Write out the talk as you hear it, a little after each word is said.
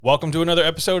Welcome to another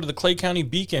episode of the Clay County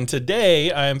Beacon.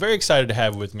 Today, I am very excited to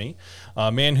have with me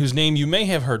a man whose name you may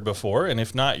have heard before, and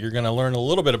if not, you're going to learn a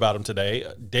little bit about him today,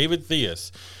 David Theus.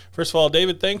 First of all,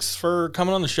 David, thanks for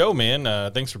coming on the show, man.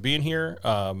 Thanks for being here.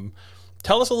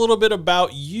 Tell us a little bit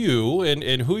about you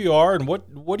and who you are and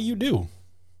what do you do?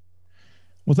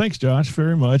 Well, thanks, Josh,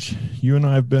 very much. You and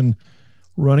I have been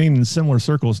running in similar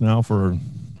circles now for,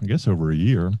 I guess, over a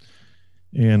year.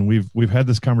 And we've had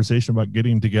this conversation about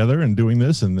getting together and doing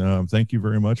this, and thank you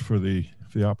very much for the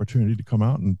opportunity to come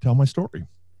out and tell my story.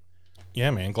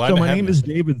 Yeah, man, glad so to my have name you. is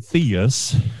David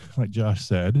Theus, like Josh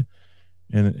said,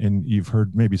 and you've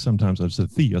heard maybe sometimes I've said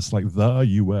Theus, like the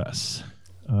U.S.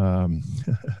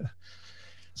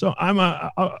 So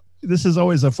this is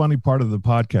always a funny part of the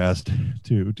podcast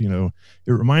too.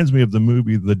 It reminds me of the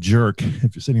movie The Jerk.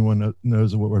 If anyone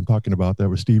knows what we're talking about, that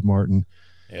was Steve Martin.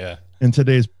 Yeah. In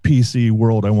today's PC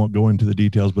world, I won't go into the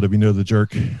details, but if you know The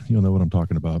Jerk, you'll know what I'm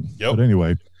talking about. Yep. But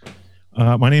anyway,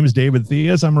 my name is David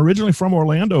Theus. I'm originally from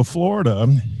Orlando, Florida,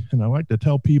 and I like to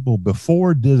tell people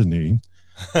before Disney.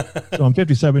 So I'm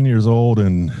 57 years old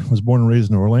and was born and raised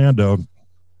in Orlando.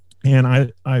 And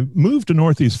I moved to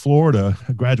Northeast Florida,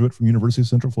 a graduate from University of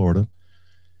Central Florida.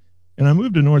 And I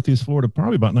moved to Northeast Florida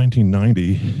probably about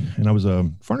 1990, and I was a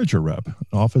furniture rep,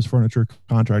 office furniture,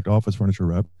 contract office furniture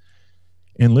rep.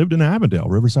 And lived in Avondale,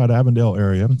 Riverside, Avondale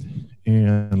area,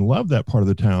 and loved that part of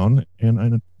the town.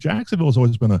 And Jacksonville has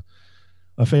always been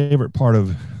a favorite part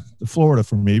of Florida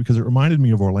for me because it reminded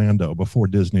me of Orlando before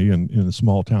Disney and in the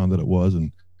small town that it was,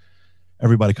 and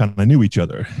everybody kind of knew each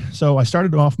other. So I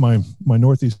started off my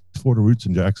Northeast Florida roots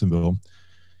in Jacksonville,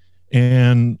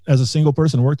 and as a single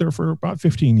person, worked there for about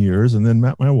 15 years, and then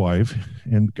met my wife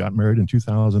and got married in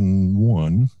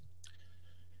 2001.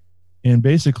 And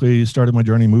basically started my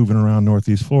journey moving around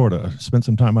Northeast Florida. Spent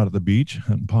some time out at the beach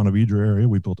in Ponte Vedra area.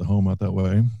 We built a home out that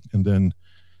way, and then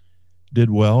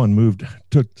did well and moved,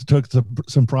 took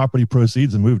some property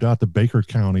proceeds and moved out to Baker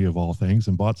County of all things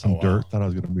and bought some dirt. Thought I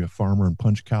was going to be a farmer and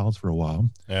punch cows for a while.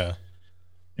 Yeah.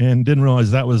 And didn't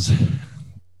realize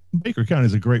Baker County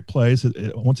is a great place.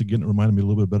 Once again, it reminded me a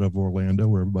little bit of Orlando,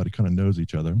 where everybody kind of knows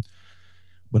each other.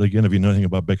 But again, if you know anything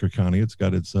about Baker County, it's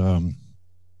got its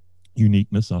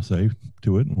uniqueness, I'll say,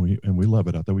 to it, and we love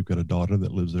it out there. We've got a daughter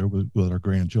that lives there with our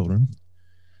grandchildren.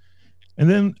 And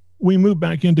then we moved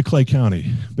back into Clay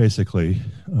County, basically.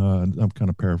 I'm kind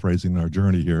of paraphrasing our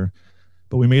journey here,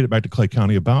 but we made it back to Clay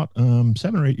County about 7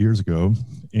 or 8 years ago.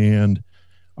 And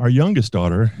our youngest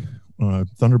daughter,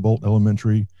 Thunderbolt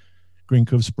Elementary, Green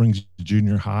Cove Springs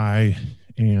Junior High,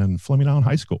 and Fleming Island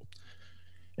High School.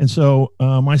 And so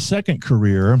my second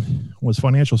career was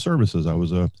financial services. I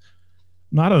was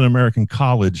not an American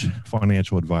college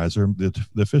financial advisor. The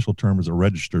official term is a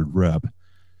registered rep.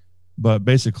 But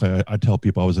basically, I tell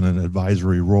people I was in an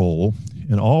advisory role,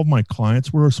 and all of my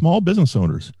clients were small business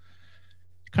owners,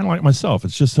 kind of like myself.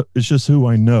 It's just who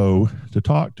I know to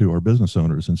talk to, are business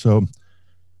owners. And so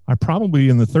I probably,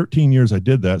 in the 13 years I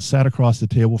did that, sat across the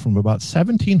table from about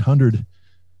 1,700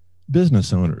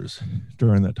 business owners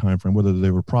during that time frame, whether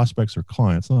they were prospects or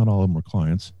clients. Not all of them were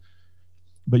clients.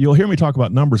 But you'll hear me talk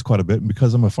about numbers quite a bit, and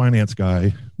because I'm a finance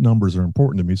guy, numbers are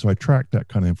important to me, so I track that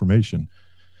kind of information.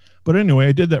 But anyway,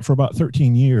 I did that for about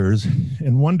 13 years,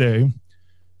 and one day,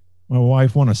 my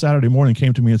wife, on a Saturday morning,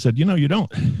 came to me and said,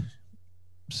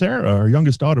 Sarah, our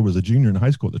youngest daughter, was a junior in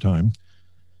high school at the time,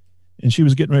 and she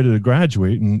was getting ready to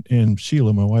graduate, and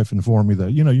Sheila, my wife, informed me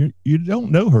that, you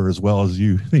don't know her as well as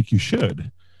you think you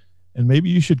should, and maybe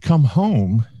you should come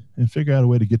home and figure out a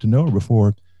way to get to know her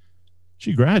before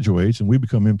she graduates and we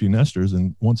become empty nesters.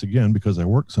 And once again, because I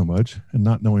work so much and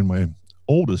not knowing my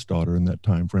oldest daughter in that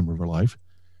time frame of her life,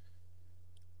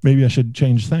 maybe I should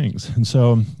change things. And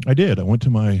so I did. I went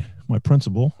to my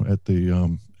principal at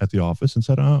the office and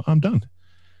said, I'm done.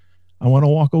 I want to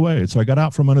walk away. And so I got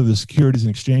out from under the Securities and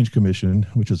Exchange Commission,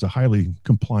 which is a highly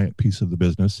compliant piece of the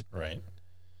business. Right.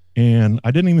 And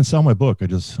I didn't even sell my book. I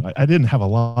didn't have a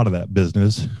lot of that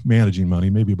business, managing money,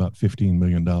 maybe about $15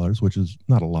 million, which is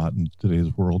not a lot in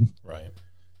today's world. Right.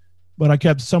 But I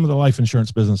kept some of the life insurance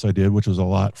business I did, which was a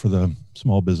lot for the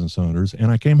small business owners.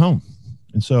 And I came home.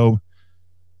 And so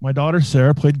my daughter,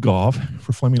 Sarah, played golf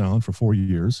for Fleming Island for 4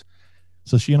 years.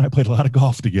 So she and I played a lot of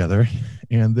golf together.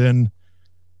 And then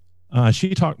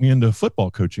she talked me into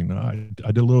football coaching. I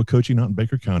did a little coaching out in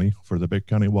Baker County for the Baker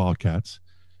County Wildcats.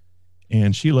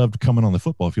 And she loved coming on the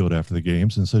football field after the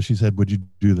games. And so she said, would you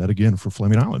do that again for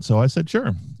Fleming Island? So I said,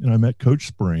 sure. And I met Coach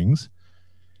Springs.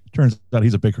 Turns out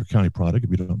he's a Baker County product,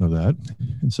 if you don't know that.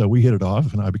 And so we hit it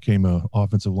off, and I became an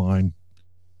offensive line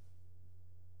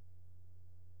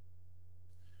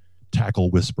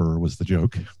tackle whisperer was the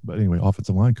joke. But anyway,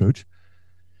 offensive line coach.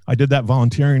 I did that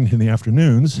volunteering in the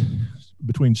afternoons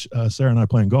between Sarah and I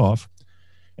playing golf.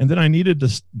 And then I needed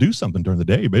to do something during the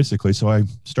day, basically. So I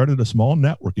started a small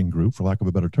networking group, for lack of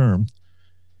a better term.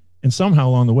 And somehow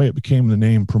along the way, it became the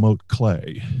name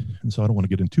PromoteClay. And so I don't want to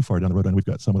get in too far down the road. And we've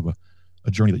got some of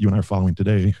a journey that you and I are following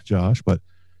today, Josh. But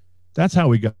that's how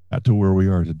we got to where we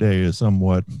are today, is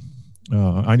somewhat,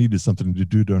 I needed something to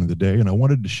do during the day. And I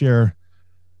wanted to share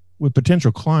with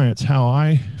potential clients how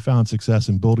I found success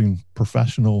in building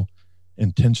professional,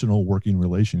 intentional working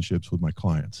relationships with my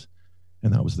clients.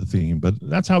 And that was the theme. But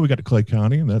that's how we got to Clay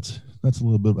County. And that's a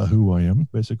little bit about who I am,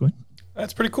 basically.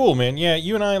 That's pretty cool, man. Yeah,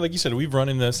 you and I, like you said, we've run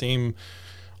in the same,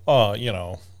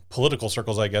 political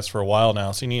circles, I guess, for a while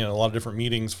now. Seen you in a lot of different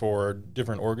meetings for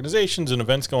different organizations and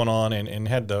events going on, and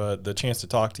had the chance to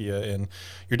talk to you. And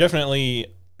you're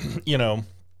definitely,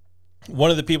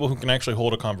 one of the people who can actually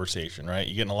hold a conversation, right?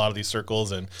 You get in a lot of these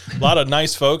circles and a lot of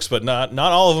nice folks, but not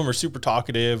all of them are super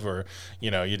talkative, or,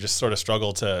 you just sort of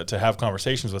struggle to have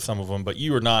conversations with some of them. But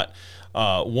you are not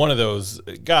one of those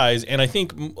guys. And I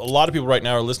think a lot of people right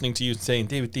now are listening to you saying,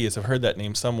 David Theus, I've heard that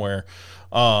name somewhere.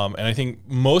 And I think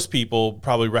most people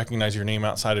probably recognize your name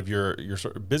outside of your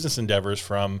sort of business endeavors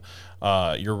from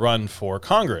your run for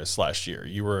Congress last year.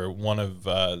 You were one of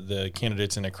the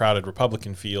candidates in a crowded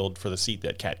Republican field for the seat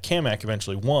that Kat Kamak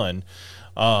eventually won.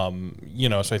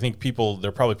 So I think people,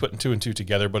 they're probably putting two and two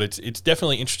together, but it's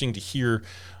definitely interesting to hear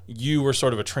you were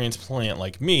sort of a transplant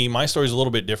like me. My story's a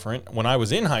little bit different. When I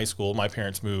was in high school, my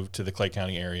parents moved to the Clay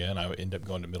County area, and I ended up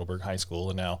going to Middleburg High School.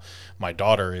 And now my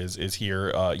daughter is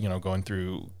here, going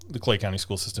through the Clay County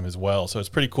school system as well. So it's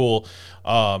pretty cool.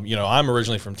 I'm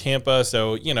originally from Tampa,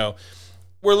 so,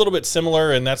 we're a little bit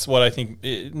similar, and that's what I think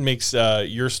it makes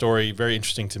your story very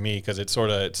interesting to me, because it's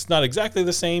not exactly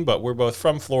the same, but we're both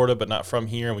from Florida, but not from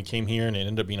here, and we came here, and it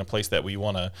ended up being a place that we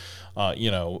want to,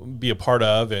 be a part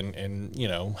of and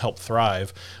help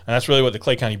thrive. And that's really what the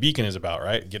Clay County Beacon is about,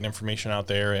 right? Getting information out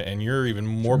there, and you're even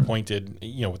more pointed,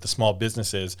 with the small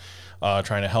businesses,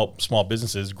 trying to help small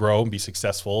businesses grow and be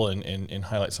successful and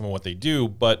highlight some of what they do.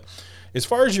 But as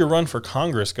far as your run for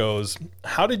Congress goes,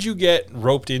 how did you get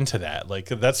roped into that? Like,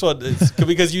 that's what it's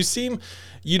because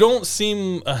you don't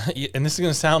seem, and this is going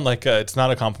to sound like it's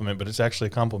not a compliment, but it's actually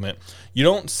a compliment. You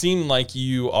don't seem like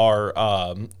you are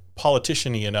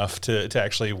politician-y enough to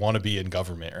actually want to be in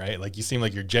government, right? Like, you seem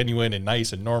like you're genuine and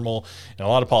nice and normal, and a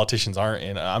lot of politicians aren't.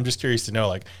 And I'm just curious to know,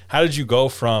 like, how did you go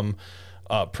from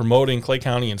promoting Clay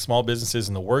County and small businesses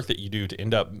and the work that you do to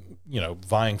end up,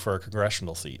 vying for a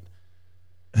congressional seat?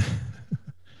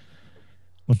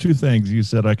 Well, two things. You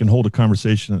said I can hold a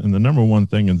conversation, and the number one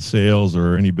thing in sales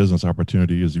or any business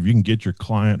opportunity is if you can get your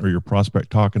client or your prospect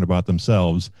talking about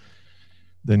themselves,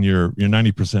 then you're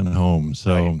 90% home.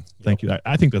 So right. Thank you.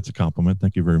 I think that's a compliment.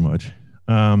 Thank you very much.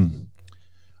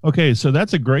 Okay, so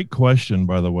that's a great question,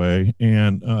 by the way,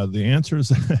 and the answer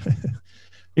is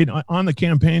on the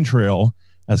campaign trail,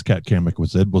 as Kat Kamak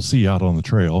was said, we'll see you out on the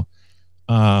trail.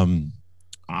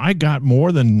 I got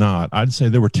more than not. I'd say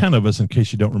there were 10 of us, in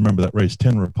case you don't remember that race,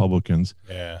 10 Republicans.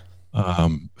 Yeah.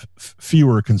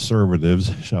 Fewer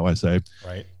conservatives, shall I say.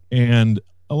 Right. And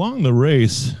along the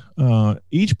race,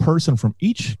 each person from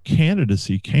each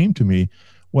candidacy came to me,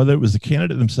 whether it was the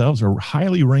candidate themselves or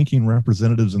highly ranking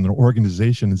representatives in their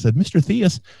organization, and said, Mr.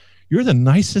 Theus, you're the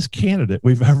nicest candidate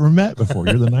we've ever met before.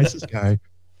 You're the nicest guy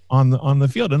on the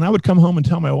field. And I would come home and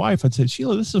tell my wife, I'd say,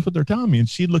 Sheila, this is what they're telling me. And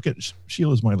she'd look at,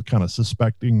 Sheila's my kind of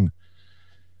suspecting,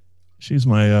 she's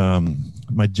my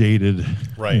my jaded,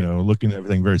 right, looking at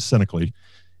everything very cynically.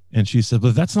 And she said,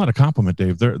 but that's not a compliment,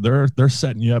 Dave. They're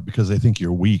setting you up because they think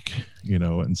you're weak,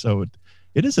 and so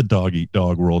it is a dog eat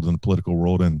dog world in the political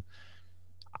world. And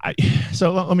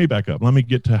so let me back up. Let me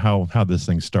get to how this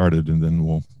thing started, and then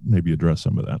we'll maybe address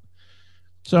some of that.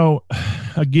 So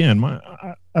again,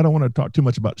 I don't want to talk too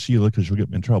much about Sheila because she'll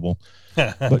get me in trouble,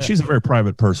 but she's a very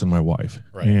private person, my wife.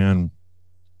 Right. And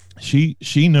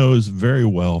she knows very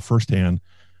well firsthand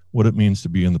what it means to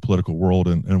be in the political world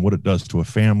and what it does to a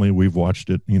family. We've watched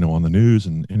it, on the news,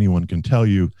 and anyone can tell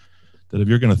you that if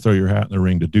you're going to throw your hat in the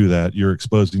ring to do that, you're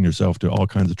exposing yourself to all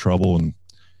kinds of trouble, and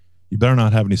you better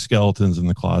not have any skeletons in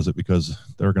the closet because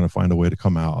they're going to find a way to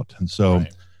come out. And so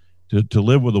right. To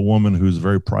live with a woman who's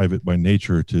very private by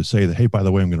nature, to say that, hey, by the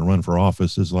way, I'm going to run for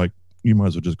office, is like, you might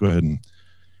as well just go ahead and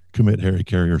commit Harry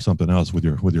Carey or something else with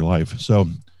your life. So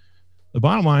the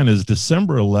bottom line is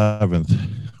December 11th,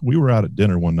 we were out at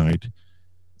dinner one night,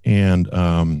 and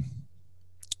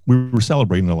we were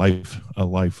celebrating a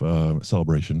life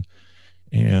celebration.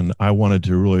 And I wanted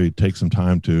to really take some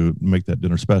time to make that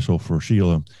dinner special for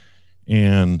Sheila.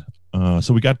 And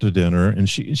so we got to dinner, and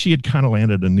she had kind of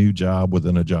landed a new job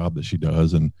within a job that she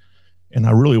does. And And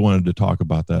I really wanted to talk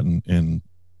about that and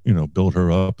build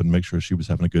her up and make sure she was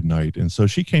having a good night. And so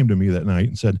she came to me that night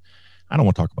and said, I don't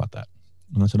want to talk about that.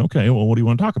 And I said, okay, well, what do you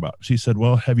want to talk about? She said,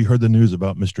 well, have you heard the news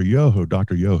about Mr. Yoho,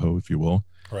 Dr. Yoho, if you will?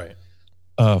 Right.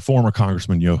 Former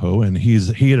Congressman Yoho. And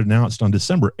he had announced on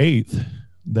December 8th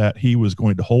that he was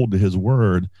going to hold to his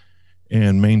word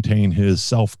and maintain his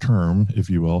self-term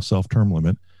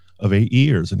limit of 8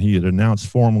 years. And he had announced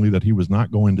formally that he was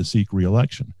not going to seek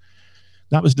re-election.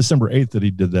 That was December 8th that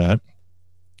he did that.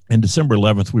 And December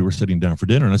 11th, we were sitting down for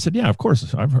dinner. And I said, yeah, of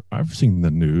course, I've seen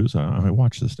the news. I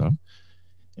watch this stuff.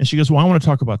 And she goes, well, I want to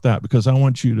talk about that because I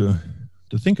want you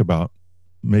to think about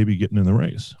maybe getting in the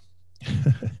race.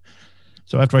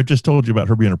 So after I just told you about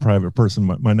her being a private person,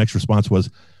 my next response was,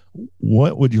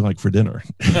 what would you like for dinner?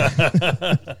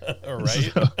 All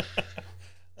right.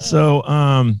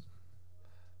 So,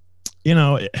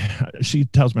 she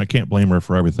tells me I can't blame her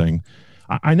for everything.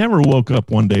 I never woke up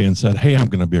one day and said, hey, I'm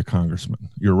going to be a congressman.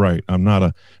 You're right. I'm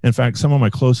not in fact, some of my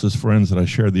closest friends that I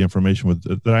shared the information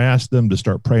with, that I asked them to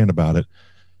start praying about it,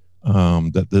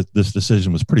 that this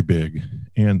decision was pretty big.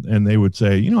 And they would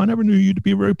say, I never knew you to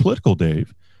be very political,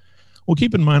 Dave. Well,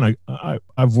 keep in mind,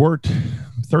 I've worked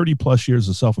 30 plus years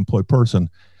as a self-employed person,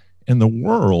 and the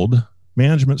world,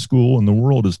 management school and the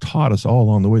world has taught us all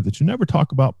along the way that you never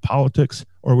talk about politics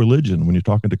or religion when you're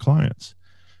talking to clients.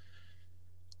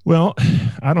 Well,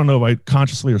 I don't know if I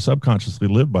consciously or subconsciously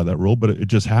lived by that rule, but it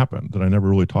just happened that I never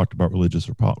really talked about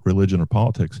religion or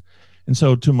politics. And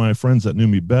so to my friends that knew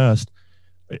me best,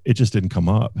 it just didn't come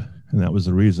up. And that was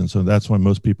the reason. So that's why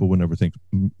most people would never think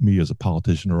me as a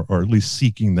politician or at least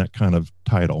seeking that kind of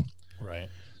title. Right.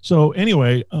 So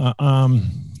anyway,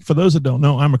 for those that don't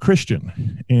know, I'm a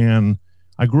Christian, and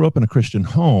I grew up in a Christian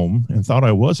home and thought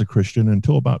I was a Christian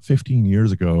until about 15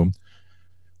 years ago,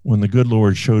 when the good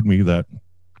Lord showed me that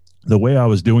the way I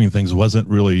was doing things wasn't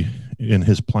really in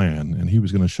his plan. And he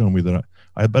was going to show me that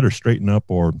I had better straighten up,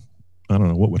 or I don't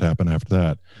know what would happen after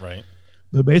that. Right.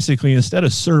 But basically, instead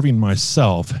of serving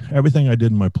myself, everything I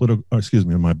did in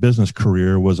my business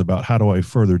career was about how do I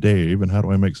further Dave and how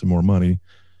do I make some more money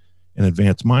and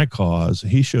advance my cause.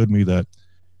 He showed me that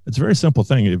it's a very simple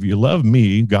thing. If you love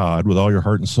me, God, with all your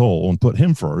heart and soul, and put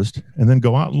him first, and then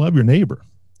go out and love your neighbor,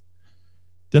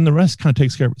 then the rest kind of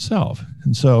takes care of itself.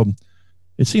 And so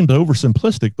it seemed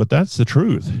oversimplistic, but that's the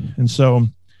truth. And so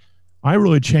I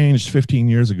really changed 15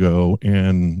 years ago,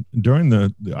 and during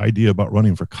the idea about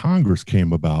running for Congress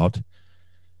came about,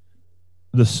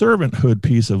 the servanthood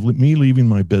piece of me leaving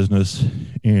my business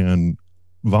and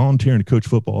volunteering to coach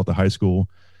football at the high school,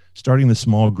 starting this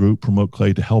small group,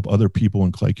 PromoteClay, to help other people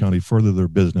in Clay County further their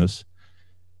business,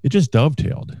 it just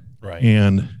dovetailed. Right.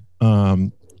 And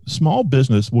small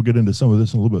business, we'll get into some of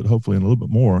this in a little bit, hopefully in a little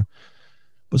bit more,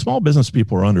 but small business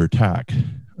people are under attack,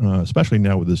 especially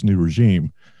now with this new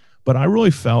regime. But I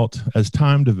really felt, as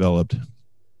time developed,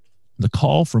 the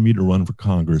call for me to run for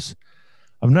Congress.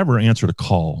 I've never answered a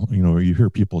call. You hear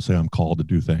people say I'm called to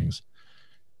do things,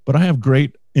 but I have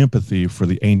great empathy for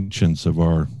the ancients of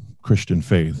our Christian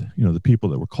faith. The people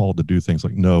that were called to do things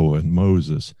like Noah and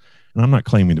Moses. And I'm not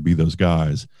claiming to be those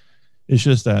guys. It's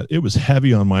just that it was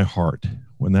heavy on my heart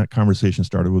when that conversation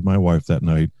started with my wife that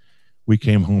night. We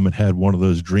came home and had one of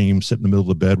those dreams, sit in the middle of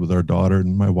the bed with our daughter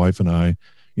and my wife and I,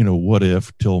 what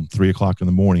if, till 3 o'clock in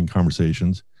the morning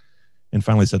conversations, and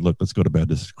finally said, look, let's go to bed.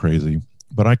 This is crazy.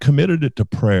 But I committed it to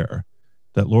prayer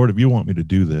that, Lord, if you want me to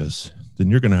do this, then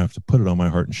you're going to have to put it on my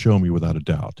heart and show me without a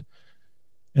doubt.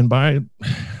 And by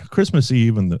Christmas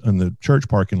Eve in the church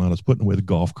parking lot, I was putting away the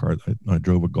golf cart. I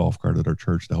drove a golf cart at our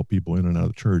church to help people in and out of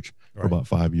the church for about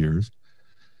 5 years.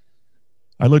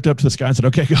 I looked up to the sky and said,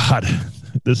 okay, God,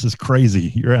 this is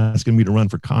crazy. You're asking me to run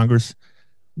for Congress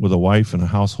with a wife and a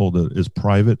household that is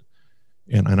private.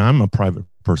 And I'm a private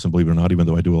person, believe it or not, even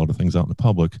though I do a lot of things out in the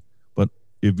public. But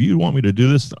if you want me to do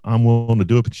this, I'm willing to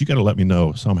do it, but you got to let me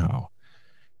know somehow.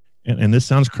 And this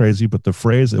sounds crazy, but the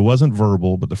phrase, it wasn't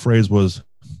verbal, but the phrase was,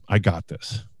 I got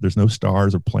this. There's no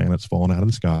stars or planets falling out of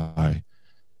the sky.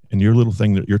 And your little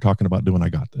thing that you're talking about doing, I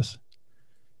got this.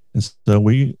 And so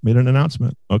we made an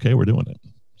announcement. Okay, we're doing it.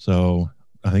 So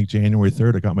I think January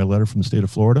 3rd, I got my letter from the state of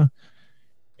Florida.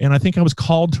 And I think I was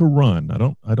called to run.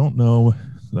 I don't know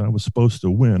that I was supposed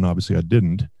to win. Obviously, I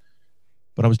didn't.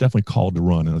 But I was definitely called to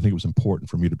run. And I think it was important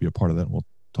for me to be a part of that. And we'll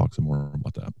talk some more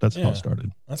about that. That's how it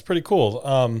started. That's pretty cool.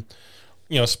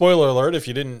 Spoiler alert, if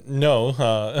you didn't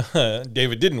know,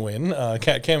 David didn't win.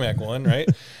 Kamak won, right?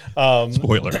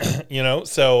 Spoiler.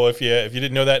 So if you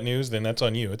didn't know that news, then that's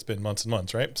on you. It's been months and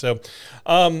months, right? So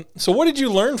what did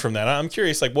you learn from that? I'm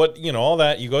curious, like what, all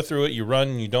that, you go through it, you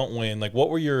run, you don't win. Like what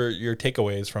were your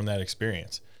takeaways from that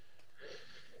experience?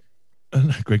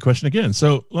 Great question again.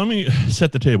 So let me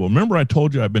set the table. Remember, I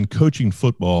told you I've been coaching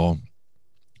football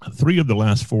 3 of the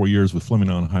last 4 years with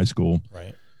Flemington High School,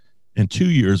 Right. and 2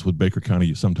 years with Baker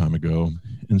County some time ago.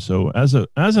 And so as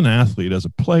an athlete, as a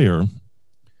player,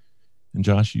 and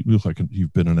Josh, you look like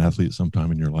you've been an athlete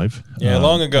sometime in your life. Yeah,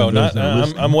 long ago. Not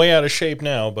I'm way out of shape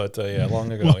now, but yeah,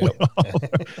 long ago.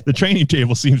 Yep. The training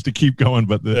table seems to keep going,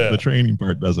 but the training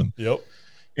part doesn't. Yep.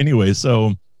 Anyway,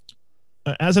 so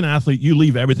as an athlete, you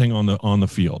leave everything on the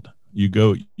field.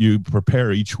 You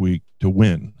prepare each week to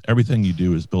win. Everything you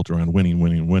do is built around winning.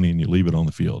 You leave it on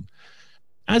the field.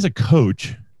 As a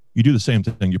coach, you do the same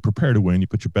thing. You prepare to win. You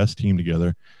put your best team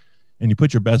together, and you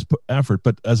put your best effort.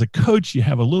 But as a coach, you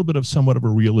have a little bit of somewhat of a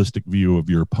realistic view of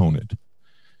your opponent.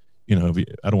 I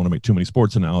don't want to make too many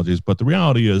sports analogies, but the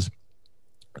reality is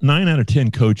 9 out of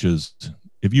 10 coaches,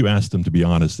 if you ask them to be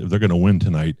honest, if they're going to win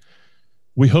tonight,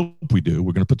 we hope we do.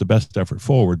 We're going to put the best effort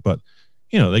forward, but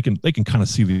they can kind of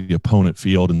see the opponent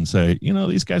field and say,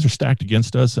 these guys are stacked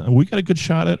against us. And we got a good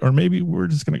shot at, or maybe we're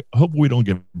just going to hope we don't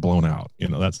get blown out.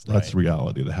 That's the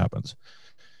reality that happens.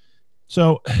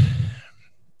 So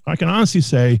I can honestly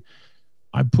say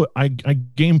I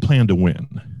game plan to win,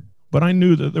 but I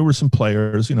knew that there were some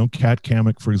players, Kat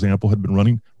Kamek, for example, had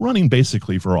been running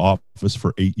basically for office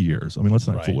for 8 years. I mean, let's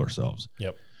not fool ourselves.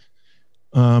 Yep.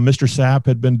 Mr. Sapp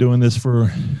had been doing this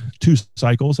for 2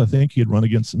 cycles. I think he had run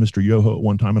against Mr. Yoho at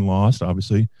one time and lost,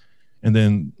 obviously. And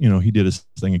then, he did his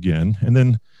thing again. And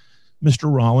then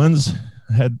Mr. Rollins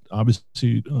had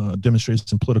obviously demonstrated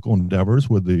some political endeavors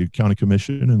with the county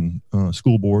commission and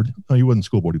school board. No, he wasn't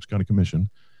school board, he was county commission.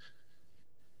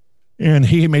 And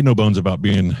he made no bones about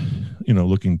being,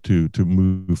 looking to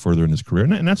move further in his career.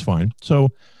 And that's fine.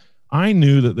 So I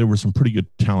knew that there was some pretty good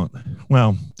talent.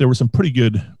 Well, there were some pretty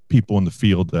good people in the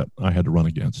field that I had to run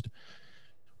against.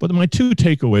 But my 2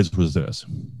 takeaways was this.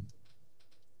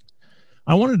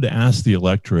 I wanted to ask the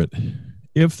electorate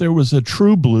if there was a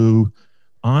true blue,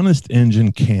 honest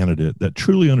engine candidate that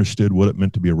truly understood what it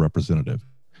meant to be a representative.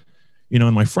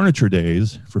 In my furniture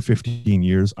days for 15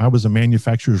 years, I was a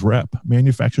manufacturer's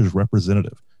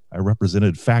representative. I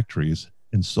represented factories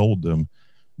and sold them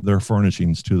their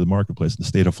furnishings to the marketplace in the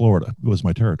state of Florida. It was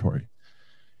my territory.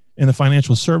 In the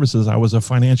financial services, I was a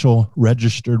financial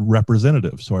registered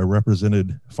representative. So I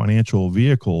represented financial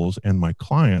vehicles and my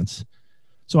clients.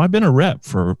 So I've been a rep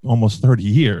for almost 30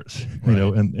 years,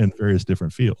 in various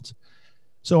different fields.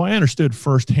 So I understood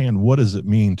firsthand, what does it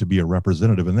mean to be a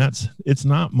representative? And it's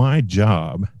not my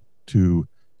job to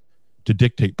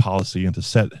dictate policy and to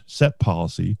set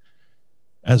policy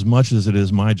as much as it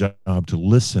is my job to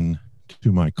listen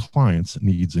to my clients'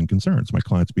 needs and concerns, my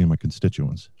clients being my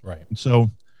constituents. Right. So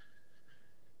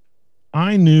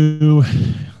I knew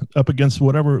up against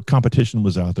whatever competition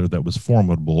was out there that was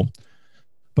formidable,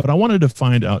 but I wanted to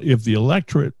find out if the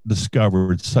electorate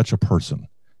discovered such a person,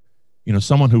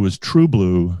 someone who was true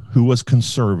blue, who was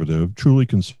conservative, truly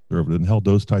conservative, and held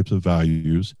those types of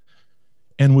values,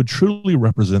 and would truly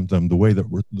represent them the way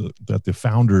that the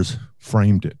founders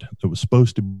framed it, that was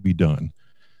supposed to be done.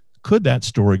 Could that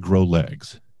story grow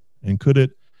legs? And could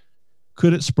it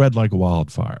spread like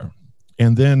wildfire?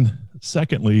 And then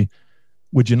secondly,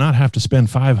 would you not have to spend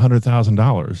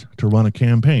 $500,000 to run a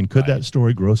campaign? Could that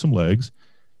story grow some legs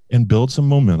and build some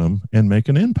momentum and make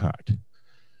an impact?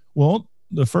 Well,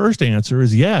 the first answer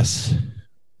is yes.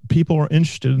 People are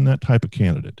interested in that type of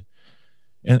candidate.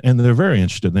 And they're very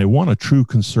interested. And they want a true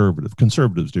conservative.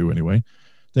 Conservatives do anyway.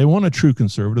 They want a true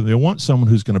conservative. They want someone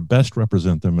who's going to best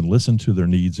represent them and listen to their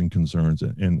needs and concerns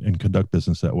and conduct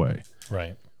business that way.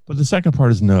 Right. But the second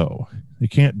part is no. You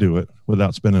can't do it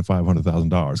without spending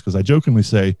 $500,000. Because I jokingly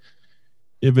say,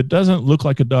 if it doesn't look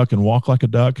like a duck and walk like a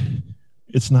duck,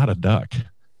 it's not a duck.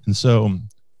 And so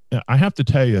I have to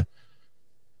tell you,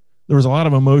 there was a lot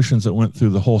of emotions that went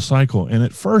through the whole cycle. And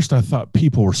at first I thought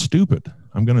people were stupid.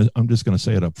 I'm just going to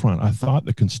say it up front. I thought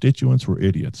the constituents were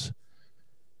idiots.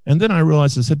 And then I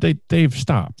realized, I said, Dave,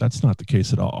 stop. That's not the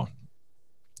case at all.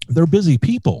 They're busy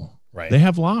people. Right. They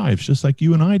have lives just like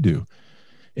you and I do.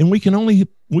 And we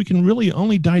can really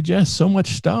only digest so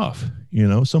much stuff,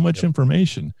 so much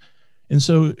information. And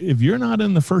so if you're not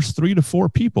in the first 3 to 4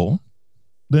 people,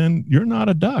 then you're not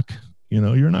a duck,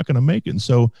 you're not going to make it. And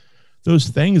so those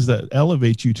things that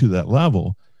elevate you to that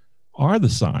level are the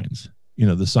signs,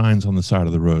 the signs on the side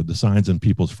of the road, the signs in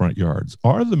people's front yards,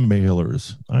 are the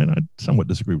mailers. I somewhat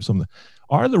disagree with some of them.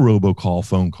 Are the robocall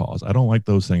phone calls. I don't like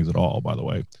those things at all, by the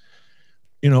way.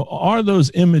 Are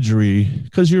those imagery,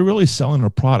 because you're really selling a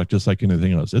product just like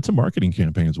anything else. It's a marketing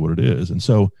campaign is what it is. And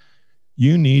so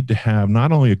you need to have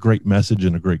not only a great message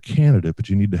and a great candidate, but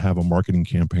you need to have a marketing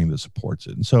campaign that supports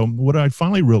it. And so what I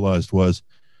finally realized was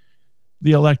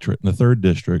the electorate in the 3rd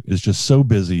district is just so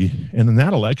busy. And in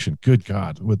that election, good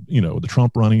God, with, the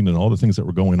Trump running and all the things that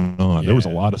were going on, there was a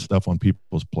lot of stuff on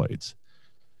people's plates.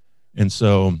 And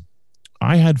so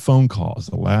I had phone calls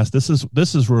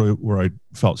this is where I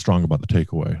felt strong about the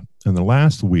takeaway. In the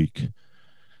last week,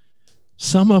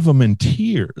 some of them in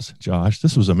tears, Josh,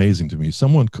 this was amazing to me.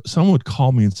 Someone would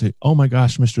call me and say, "Oh my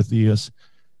gosh, Mr. Theus,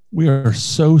 we are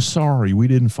so sorry we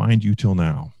didn't find you till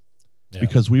now."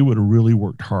 Because we would have really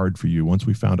worked hard for you once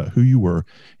we found out who you were.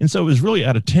 And so it was really,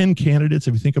 out of 10 candidates,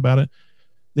 if you think about it,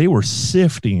 they were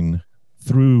sifting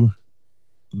through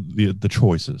the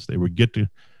choices. They would get to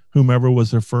whomever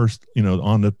was their first,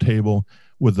 on the table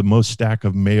with the most stack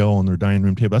of mail on their dining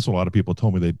room table. That's what a lot of people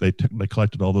told me. They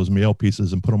collected all those mail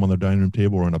pieces and put them on their dining room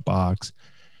table or in a box.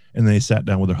 And they sat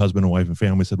down with their husband and wife and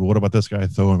family, said, "Well, what about this guy?"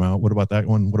 Throw him out. What about that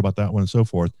one? What about that one? And so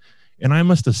forth. And I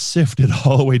must have sifted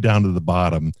all the way down to the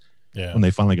bottom. Yeah. When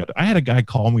they finally got I had a guy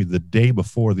call me the day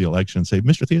before the election and say,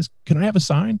 "Mr. Theus, can I have a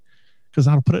sign? Because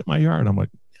I'll put it in my yard." I'm like,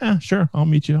 "Yeah, sure. I'll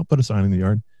meet you. I'll put a sign in the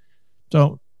yard."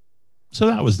 So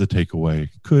that was the takeaway.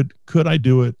 Could I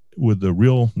do it with the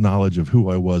real knowledge of who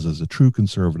I was as a true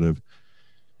conservative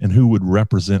and who would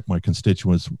represent my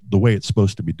constituents the way it's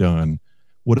supposed to be done?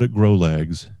 Would it grow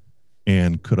legs?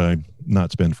 And could I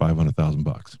not spend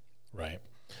 $500,000? Right.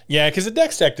 Yeah, because the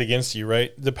deck's stacked against you,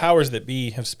 right? The powers that be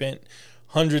have spent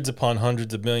hundreds upon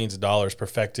hundreds of millions of dollars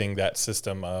perfecting that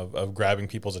system of grabbing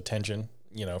people's attention,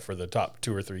 for the top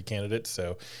 2 or 3 candidates.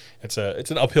 So it's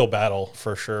an uphill battle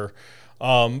for sure.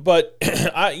 But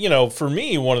for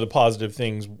me, one of the positive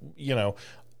things,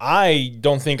 I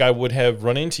don't think I would have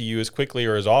run into you as quickly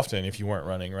or as often if you weren't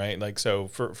running, right? Like, so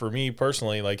for me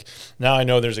personally, like, now I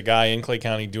know there's a guy in Clay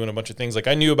County doing a bunch of things. Like,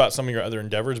 I knew about some of your other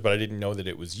endeavors, but I didn't know that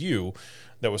it was you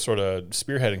that was sort of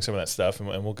spearheading some of that stuff,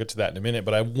 and we'll get to that in a minute.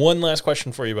 But I have one last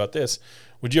question for you about this.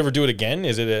 Would you ever do it again?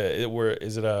 Is it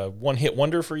a one-hit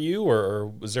wonder for you, or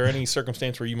was there any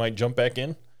circumstance where you might jump back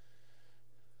in?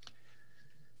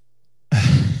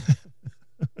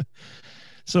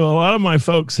 So a lot of my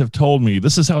folks have told me,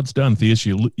 this is how it's done, Theus.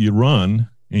 You run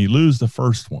and you lose the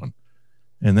first one,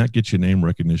 and that gets you name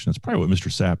recognition. That's probably what Mr.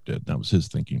 Sapp did. That was his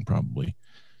thinking, probably.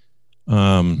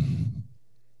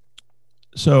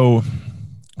 So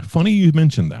funny you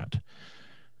mentioned that.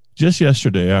 Just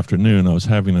yesterday afternoon, I was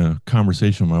having a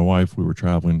conversation with my wife. We were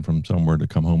traveling from somewhere to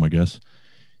come home, I guess.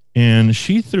 And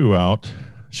she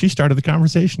started the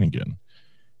conversation again.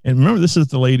 And remember, this is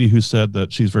the lady who said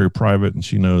that she's very private and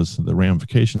she knows the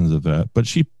ramifications of that. But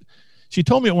she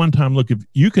told me at one time, "Look, if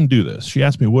you can do this," she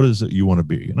asked me, "What is it you want to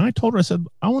be?" And I told her, I said,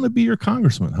 "I want to be your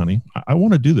congressman, honey. I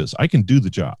want to do this. I can do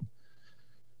the job.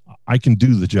 I can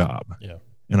do the job. Yeah.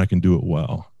 And I can do it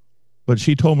well." But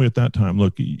she told me at that time,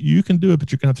 "Look, you can do it,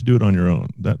 but you're going to have to do it on your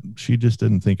own." That she just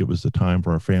didn't think it was the time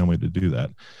for our family to do that.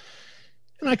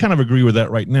 And I kind of agree with that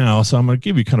right now. So I'm going to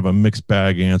give you kind of a mixed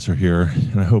bag answer here.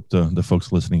 And I hope the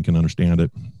folks listening can understand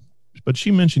it. But she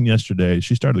mentioned yesterday,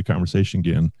 she started the conversation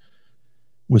again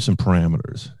with some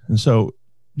parameters. And so,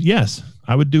 yes,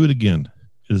 I would do it again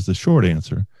is the short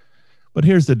answer. But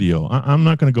here's the deal. I'm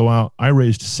not going to go out. I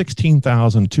raised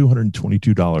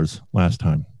 $16,222 last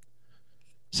time.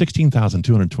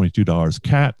 $16,222.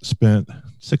 Kat spent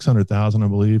 $600,000, I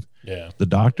believe. Yeah. The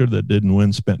doctor that didn't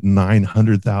win spent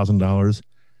 $900,000.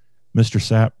 Mr.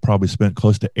 Sapp probably spent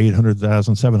close to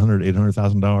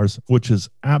 $800,000, which is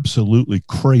absolutely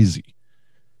crazy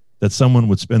that someone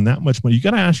would spend that much money. You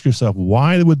got to ask yourself,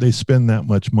 why would they spend that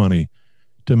much money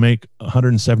to make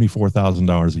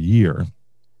 $174,000 a year?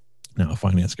 Now, a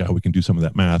finance guy, we can do some of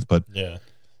that math, but yeah,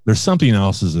 there's something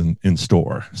else is in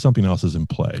store. Something else is in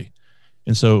play.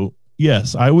 And so,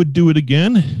 yes, I would do it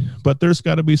again, but there's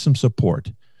got to be some support.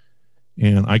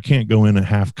 And I can't go in a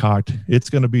half-cocked. It's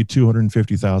going to be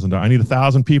 $250,000. I need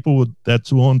 1,000 people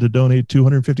that's willing to donate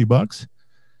 $250,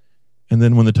 and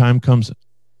then when the time comes,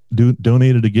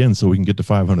 donate it again so we can get to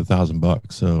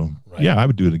 $500,000. So right. Yeah, I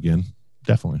would do it again,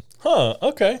 definitely. Huh.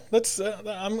 Okay. That's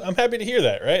I'm happy to hear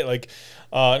that. Right. Like,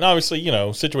 and obviously,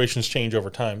 situations change over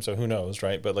time, so who knows,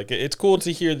 right? But like, it's cool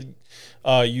to hear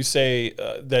you say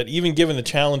that even given the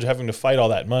challenge of having to fight all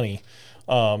that money.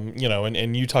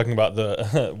 And you talking about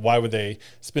the why would they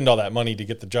spend all that money to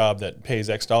get the job that pays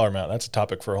X dollar amount? That's a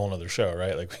topic for a whole nother show,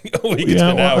 right? Like we can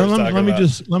spend hours talking about.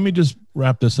 Let me just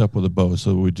wrap this up with a bow,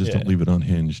 so we just don't leave it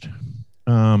unhinged.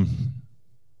 I'm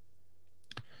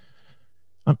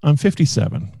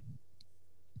 57.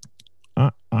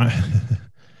 I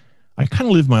kind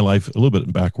of live my life a little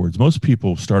bit backwards. Most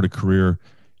people start a career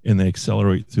and they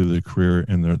accelerate through their career,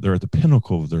 and they're at the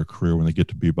pinnacle of their career when they get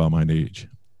to be about my age.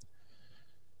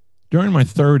 During my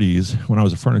 30s, when I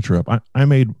was a furniture rep, I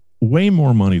made way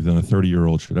more money than a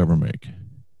 30-year-old should ever make.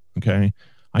 Okay.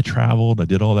 I traveled, I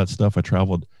did all that stuff. I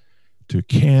traveled to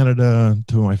Canada,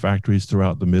 to my factories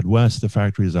throughout the Midwest, the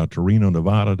factories out to Reno,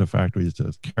 Nevada, the factories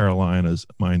to Carolinas.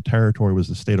 My territory was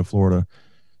the state of Florida,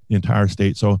 the entire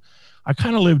state. So I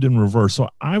kind of lived in reverse. So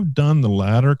I've done the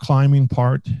ladder climbing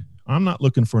part. I'm not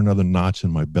looking for another notch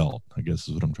in my belt, I guess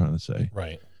is what I'm trying to say.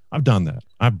 Right. I've done that.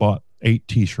 I bought 8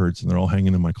 t-shirts and they're all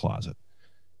hanging in my closet.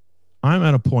 I'm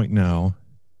at a point now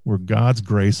where God's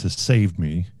grace has saved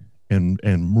me and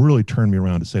really turned me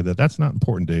around to say that that's not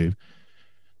important, Dave.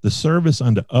 The service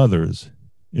unto others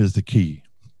is the key.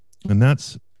 And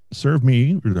that's serve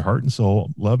me with your heart and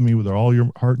soul, love me with all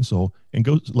your heart and soul, and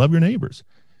go love your neighbors.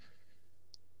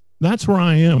 That's where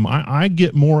I am. I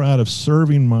get more out of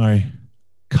serving my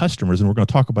customers, and we're going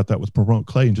to talk about that with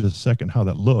PromoteClay in just a second, how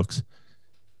that looks.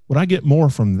 But I get more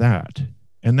from that.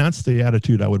 And that's the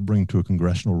attitude I would bring to a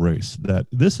congressional race, that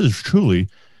this is truly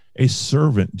a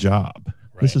servant job.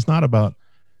 Right. This is not about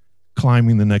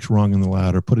climbing the next rung in the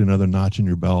ladder, putting another notch in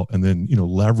your belt, and then,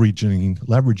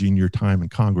 leveraging your time in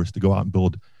Congress to go out and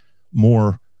build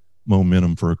more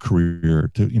momentum for a career,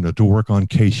 to work on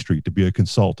K Street, to be a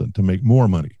consultant, to make more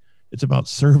money. It's about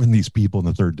serving these people in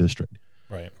the 3rd district.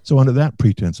 Right. So under that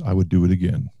pretense, I would do it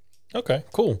again. Okay,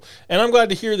 cool. And I'm glad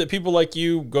to hear that people like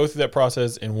you go through that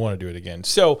process and want to do it again.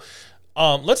 So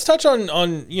let's touch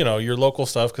on your local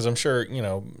stuff, because I'm sure,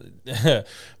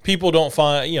 people don't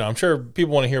find, I'm sure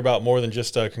people want to hear about more than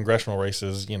just congressional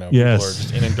races. Yes.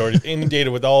 People are just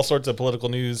inundated with all sorts of political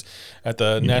news at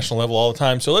the national level all the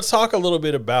time. So let's talk a little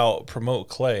bit about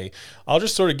PromoteClay. I'll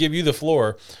just sort of give you the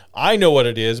floor. I know what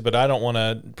it is, but I don't want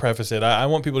to preface it. I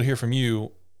want people to hear from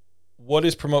you. What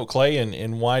is PromoteClay,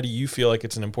 and why do you feel like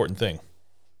it's an important thing?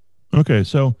 Okay,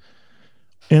 so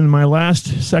in my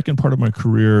second part of my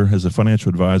career as a financial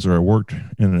advisor, I worked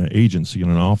in an agency in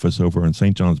an office over in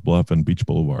St. John's Bluff and Beach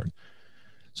Boulevard.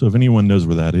 So if anyone knows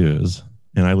where that is,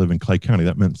 and I live in Clay County,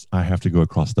 that means I have to go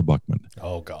across the Buckman.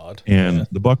 Oh, God. And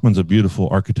the Buckman's a beautiful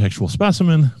architectural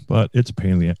specimen, but it's a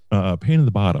pain in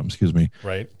the bottom,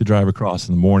 right, to drive across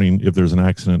in the morning if there's an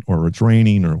accident or it's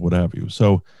raining or what have you.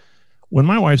 So when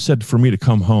my wife said for me to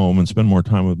come home and spend more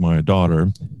time with my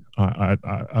daughter,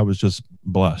 I was just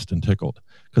blessed and tickled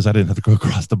because I didn't have to go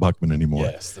across the Buckman anymore.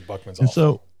 Yes, the Buckman's and awesome.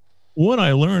 So what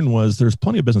I learned was there's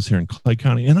plenty of business here in Clay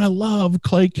County, and I love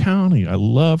Clay County.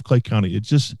 It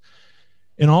just,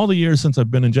 in all the years since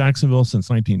I've been in Jacksonville, since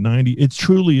 1990, it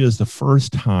truly is the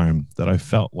first time that I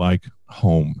felt like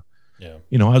home. Yeah.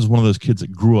 I was one of those kids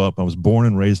that grew up. I was born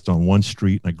and raised on one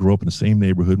street, and I grew up in the same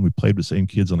neighborhood, and we played with the same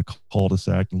kids on a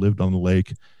cul-de-sac and lived on the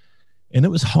lake. And it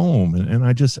was home. And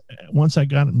I just, once I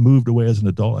got moved away as an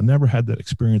adult, I never had that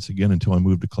experience again until I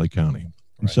moved to Clay County. Right.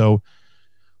 And so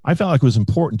I felt like it was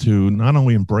important to not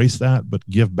only embrace that, but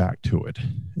give back to it.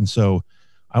 And so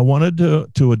I wanted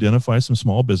to identify some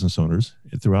small business owners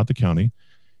throughout the county.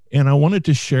 And I wanted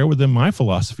to share with them my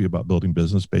philosophy about building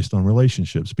business based on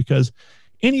relationships, because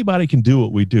anybody can do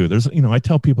what we do. I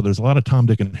tell people there's a lot of Tom,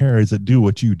 Dick, and Harrys that do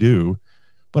what you do,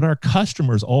 but our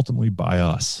customers ultimately buy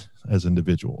us as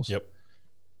individuals. Yep.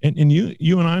 And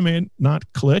you and I may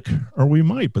not click, or we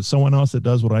might, but someone else that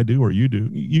does what I do or you do,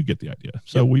 you get the idea.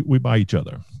 So we buy each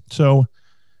other. So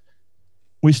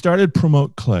we started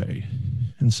PromoteClay.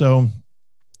 And so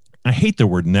I hate the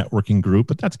word networking group,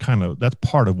 but that's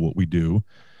part of what we do.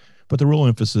 But the real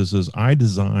emphasis is I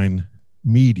design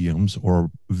mediums or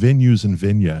venues and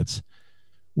vignettes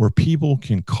where people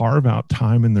can carve out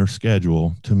time in their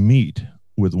schedule to meet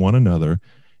with one another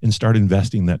and start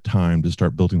investing that time to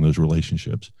start building those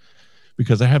relationships.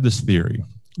 Because I have this theory,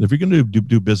 if you're going to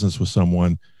do business with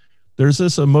someone, there's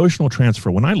this emotional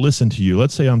transfer. When I listen to you,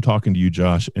 let's say I'm talking to you,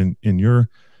 Josh, and you're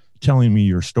telling me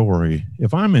your story.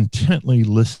 If I'm intently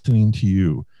listening to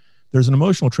you, there's an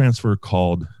emotional transfer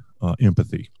called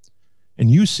empathy. And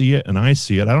you see it and I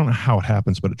see it. I don't know how it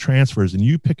happens, but it transfers, and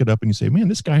you pick it up and you say, man,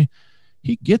 this guy,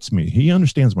 he gets me. He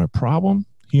understands my problem.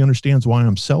 He understands why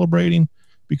I'm celebrating,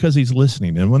 because he's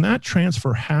listening. And when that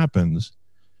transfer happens,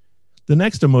 the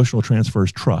next emotional transfer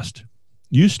is trust.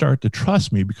 You start to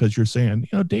trust me because you're saying,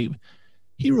 Dave,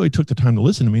 he really took the time to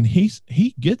listen to me, and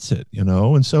he gets it,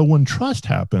 And so when trust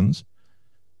happens,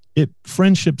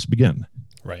 friendships begin.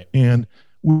 Right. And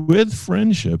with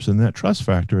friendships and that trust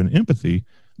factor and empathy,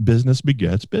 business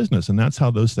begets business. And that's how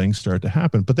those things start to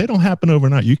happen. But they don't happen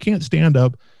overnight. You can't stand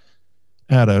up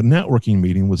at a networking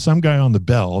meeting with some guy on the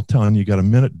bell telling you got a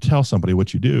minute to tell somebody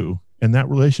what you do, and that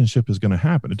relationship is going to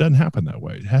happen. It doesn't happen that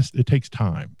way. It takes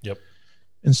time. Yep.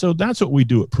 And so that's what we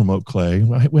do at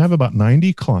PromoteClay. We have about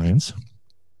 90 clients,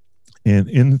 and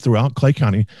in throughout Clay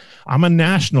County. I'm a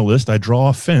nationalist. I draw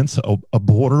a fence, a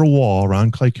border wall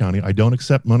around Clay County. I don't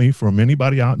accept money from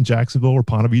anybody out in Jacksonville or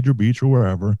Ponte Vedra Beach or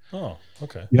wherever. Oh,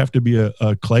 okay. You have to be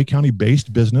a Clay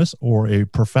County-based business or a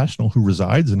professional who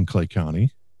resides in Clay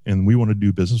County, and we want to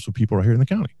do business with people right here in the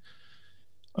county.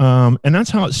 And that's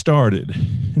how it started.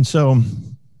 And so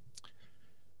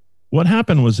what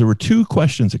happened was there were two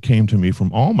questions that came to me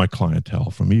from all my clientele,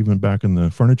 from even back in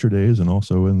the furniture days and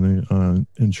also in the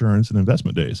insurance and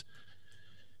investment days.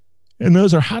 And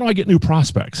those are, how do I get new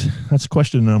prospects? That's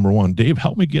question number one. Dave,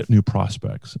 help me get new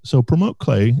prospects. So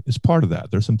PromoteClay is part of that.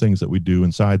 There's some things that we do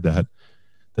inside that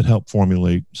help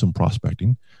formulate some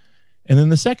prospecting. And then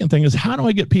the second thing is, how do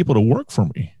I get people to work for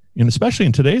me? And especially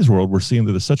in today's world, we're seeing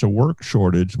that there's such a work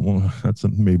shortage. Well, that's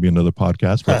maybe another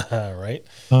podcast, but right.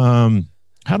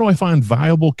 How do I find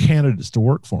viable candidates to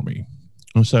work for me?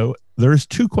 And so there's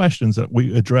two questions that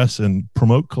we address in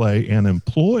PromoteClay and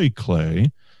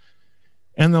EmployClay.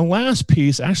 And the last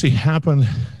piece actually happened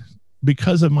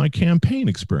because of my campaign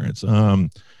experience.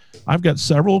 I've got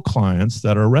several clients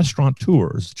that are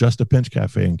restaurateurs, Just a Pinch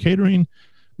Cafe and Catering,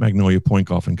 Magnolia Point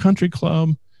Golf and Country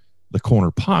Club, The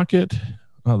Corner Pocket.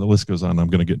 The list goes on. I'm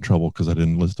going to get in trouble because I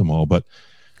didn't list them all, but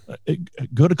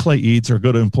go to Clay Eats or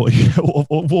go to Employee.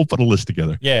 We'll put a list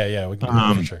together. Yeah, we can do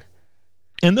that for sure.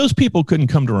 And those people couldn't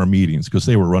come to our meetings because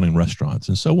they were running restaurants.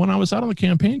 And so when I was out on the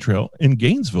campaign trail in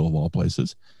Gainesville, of all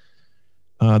places,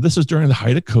 this is during the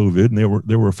height of COVID, and there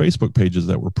were Facebook pages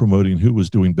that were promoting who was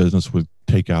doing business with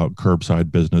takeout,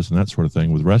 curbside business, and that sort of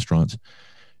thing with restaurants.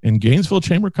 And Gainesville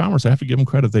Chamber of Commerce, I have to give them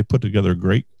credit. They put together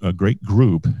a great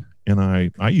group, and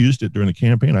I used it during the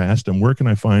campaign. I asked them, where can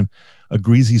I find a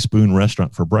Greasy Spoon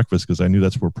restaurant for breakfast? Because I knew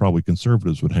that's where probably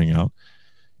conservatives would hang out.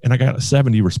 And I got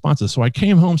 70 responses. So I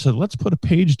came home and said, let's put a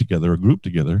page together, a group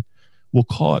together. We'll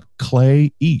call it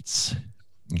Clay Eats,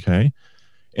 okay?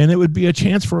 And it would be a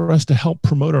chance for us to help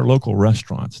promote our local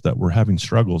restaurants that were having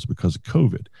struggles because of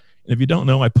COVID. And if you don't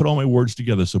know, I put all my words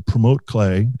together. So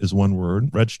PromoteClay is one word,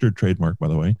 registered trademark, by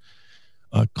the way.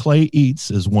 Clay Eats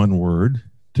is one word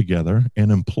together,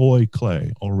 and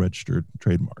EmployClay, all registered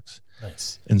trademarks.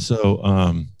 Nice. And so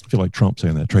I feel like Trump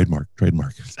saying that, trademark.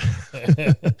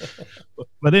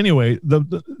 But anyway,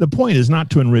 the point is not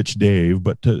to enrich Dave,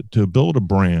 but to build a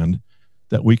brand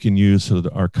that we can use so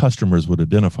that our customers would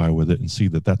identify with it and see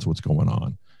that that's what's going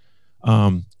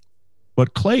on.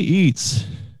 But Clay Eats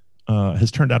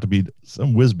has turned out to be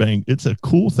some whiz bang. It's a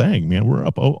cool thing, man. We're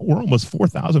almost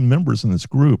 4,000 members in this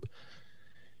group.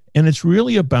 And it's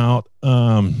really about,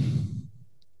 well,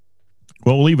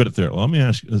 we'll leave it there. Let me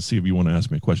let's see if you want to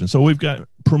ask me a question. So we've got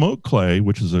PromoteClay,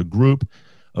 which is a group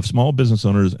of small business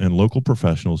owners and local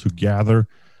professionals who gather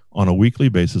on a weekly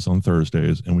basis on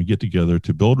Thursdays, and we get together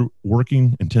to build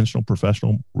working, intentional,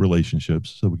 professional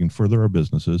relationships so we can further our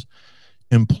businesses.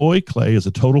 EmployClay is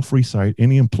a total free site.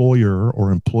 Any employer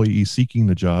or employee seeking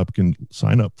a job can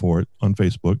sign up for it on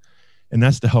Facebook, and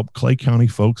that's to help Clay County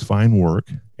folks find work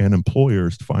and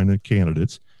employers to find the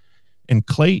candidates. And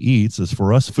Clay Eats is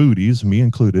for us foodies, me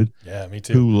included, yeah, me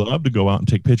too, who love to go out and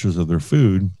take pictures of their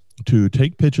food, to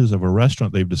take pictures of a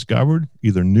restaurant they've discovered,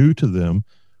 either new to them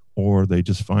or they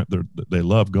just find they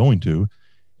love going to,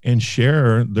 and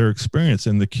share their experience.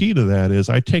 And the key to that is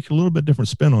I take a little bit different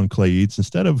spin on Clay Eats.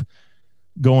 Instead of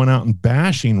going out and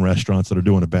bashing restaurants that are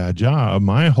doing a bad job,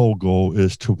 my whole goal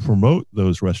is to promote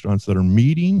those restaurants that are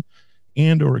meeting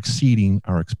and or exceeding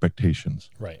our expectations.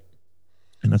 Right.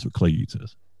 And that's what Clay Eats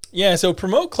is. Yeah, so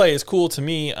PromoteClay is cool to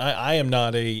me. I am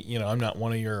not I'm not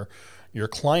one of your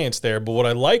clients there, but what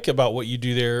I like about what you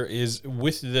do there is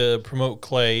with the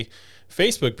PromoteClay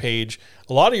Facebook page,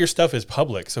 a lot of your stuff is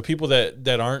public. So people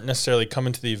that aren't necessarily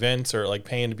coming to the events or like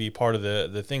paying to be part of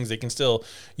the things, they can still,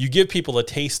 you give people a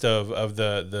taste of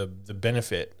the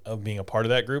benefit of being a part of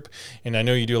that group. And I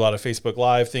know you do a lot of Facebook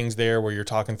Live things there where you're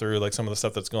talking through like some of the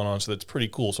stuff that's going on. So that's pretty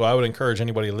cool. So I would encourage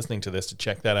anybody listening to this to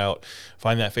check that out.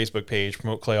 Find that Facebook page,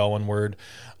 PromoteClay, all one word.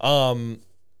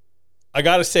 I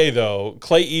gotta say though,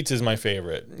 Clay Eats is my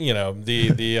favorite. You know,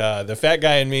 the fat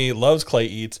guy in me loves Clay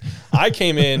Eats. I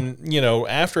came in,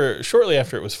 shortly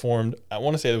after it was formed. I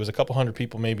want to say there was a couple hundred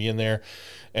people maybe in there,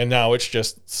 and now it's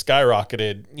just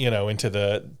skyrocketed, into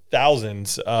the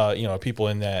thousands, people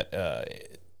in that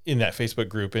Facebook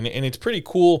group, and it's pretty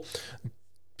cool.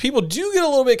 People do get a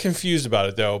little bit confused about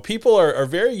it though. People are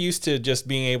very used to just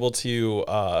being able to,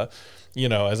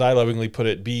 as I lovingly put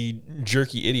it, be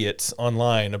jerky idiots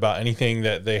online about anything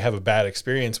that they have a bad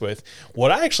experience with.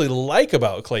 What I actually like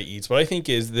about Clay Eats, what I think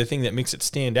is the thing that makes it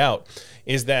stand out,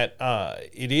 is that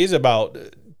it is about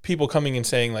people coming and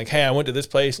saying like, hey, I went to this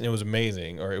place and it was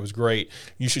amazing, or it was great,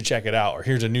 you should check it out, or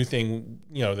here's a new thing,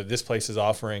 that this place is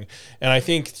offering. And I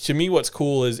think to me what's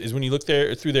cool is when you look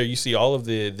through there, you see all of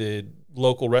the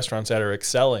local restaurants that are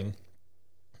excelling.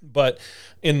 But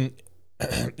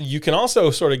you can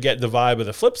also sort of get the vibe of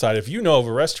the flip side. If you know of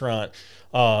a restaurant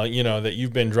that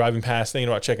you've been driving past thinking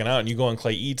about checking out, and you go on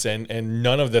Clay Eats and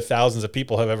none of the thousands of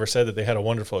people have ever said that they had a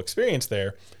wonderful experience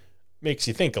there, makes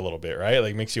you think a little bit, right?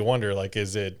 Like makes you wonder, like,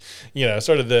 is it,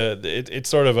 sort of it's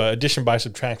sort of a addition by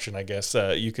subtraction, I guess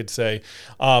you could say.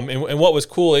 And what was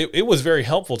cool, it was very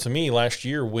helpful to me last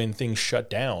year when things shut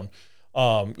down.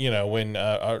 When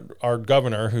our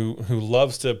governor, who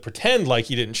loves to pretend like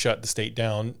he didn't shut the state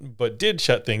down, but did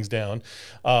shut things down,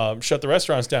 shut the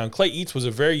restaurants down. Clay Eats was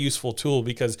a very useful tool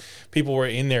because people were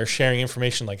in there sharing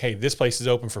information like, hey, this place is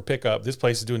open for pickup. This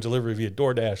place is doing delivery via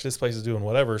DoorDash. This place is doing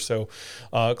whatever. So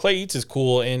Clay Eats is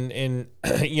cool. And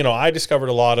I discovered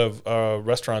a lot of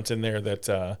restaurants in there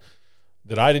that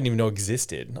I didn't even know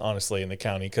existed, honestly, in the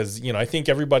county. Because, I think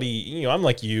everybody, I'm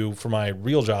like you, for my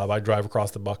real job, I drive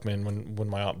across the Buckman when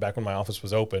my office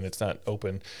was open. It's not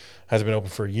open, hasn't been open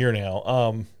for a year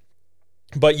now.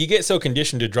 But you get so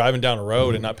conditioned to driving down a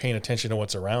road and not paying attention to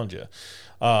what's around you.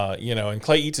 And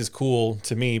Clay Eats is cool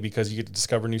to me because you get to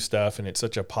discover new stuff, and it's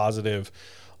such a positive,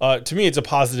 to me, it's a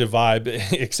positive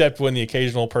vibe, except when the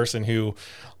occasional person who,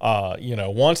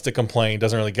 wants to complain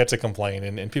doesn't really get to complain,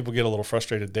 and people get a little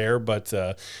frustrated there. But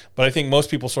I think most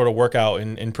people sort of work out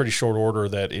in pretty short order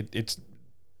that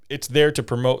it's there to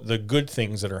promote the good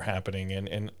things that are happening.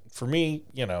 And for me,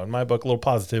 in my book, a little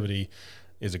positivity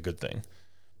is a good thing.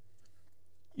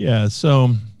 Yeah.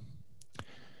 So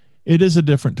it is a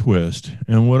different twist.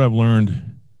 And what I've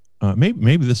learned,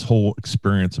 maybe this whole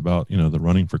experience about, the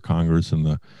running for Congress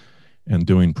and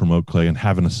doing PromoteClay and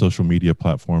having a social media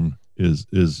platform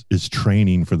is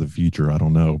training for the future. I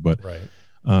don't know, but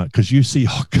right. Because you see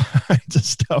all kinds of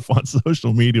stuff on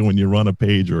social media when you run a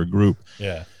page or a group.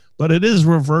 Yeah. But it is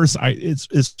reverse.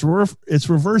 It's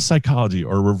reverse psychology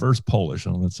or reverse Polish. I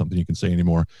don't know if that's something you can say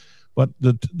anymore. But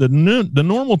the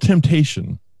normal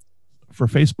temptation for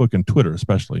Facebook and Twitter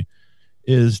especially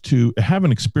is to have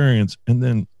an experience and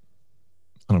then,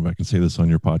 I don't know if I can say this on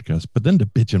your podcast, but then to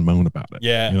bitch and moan about it.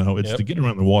 Yeah. It's to get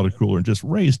around the water cooler and just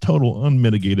raise total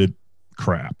unmitigated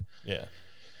crap. Yeah.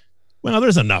 Well,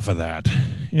 there's enough of that,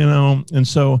 and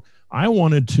so I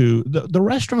wanted to, the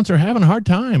restaurants are having a hard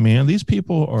time, man. These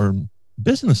people are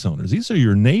business owners. These are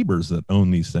your neighbors that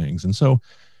own these things. And so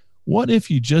what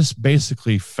if you just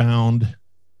basically found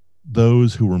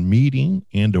those who were meeting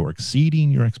and or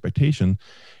exceeding your expectation,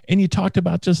 and you talked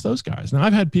about just those guys? Now,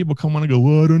 I've had people come on and go,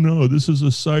 well, I don't know, this is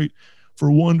a site for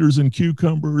wonders and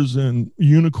cucumbers and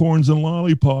unicorns and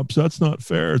lollipops. That's not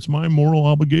fair. It's my moral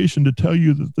obligation to tell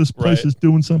you that this place is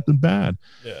doing something bad.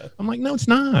 Yeah. I'm like, no, it's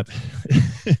not.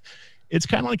 It's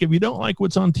kind of like, if you don't like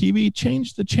what's on TV,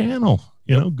 change the channel,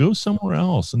 go somewhere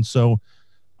else. And so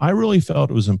I really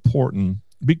felt it was important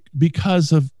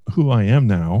because of who I am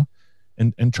now.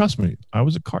 And trust me, I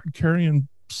was a card-carrying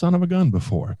son of a gun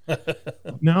before.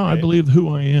 Now I believe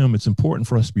who I am, it's important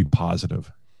for us to be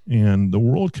positive. And the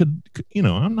world could,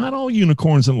 I'm not all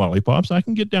unicorns and lollipops. I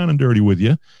can get down and dirty with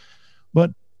you.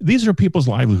 But these are people's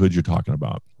livelihoods you're talking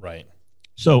about. Right.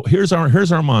 So here's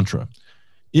our mantra.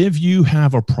 If you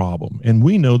have a problem, and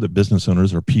we know that business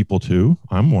owners are people too,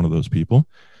 I'm one of those people,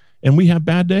 and we have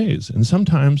bad days. And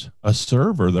sometimes a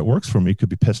server that works for me could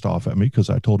be pissed off at me because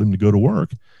I told him to go to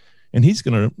work, and he's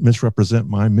going to misrepresent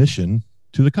my mission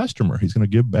to the customer. He's going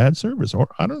to give bad service, or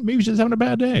I don't know, maybe he's just having a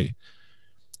bad day.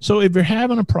 So if you're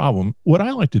having a problem, what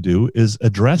I like to do is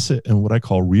address it in what I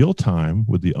call real time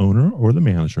with the owner or the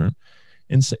manager,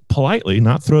 and say, politely,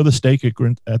 not throw the steak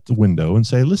at the window and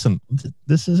say, listen,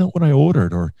 this isn't what I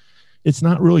ordered, or it's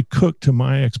not really cooked to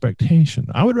my expectation.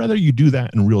 I would rather you do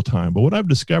that in real time. But what I've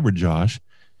discovered, Josh,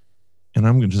 and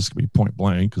I'm just going to be point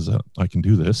blank because I can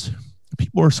do this,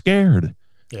 people are scared.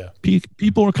 Yeah.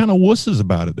 People are kind of wusses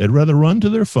about it. They'd rather run to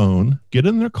their phone, get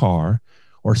in their car,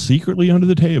 or secretly under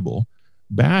the table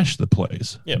bash the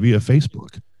place via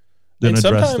Facebook. And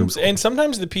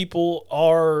sometimes the people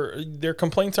their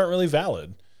complaints aren't really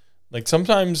valid. Like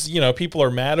sometimes, people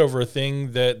are mad over a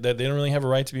thing that they don't really have a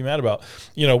right to be mad about.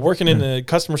 Working in the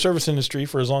customer service industry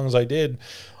for as long as I did,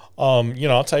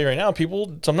 I'll tell you right now,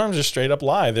 people sometimes just straight up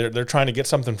lie. They're trying to get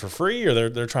something for free, or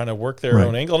they're trying to work their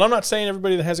own angle. And I'm not saying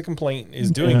everybody that has a complaint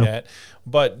is doing that,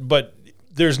 but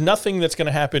there's nothing that's going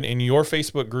to happen in your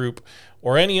Facebook group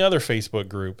or any other Facebook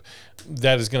group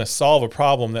that is going to solve a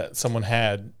problem that someone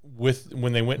had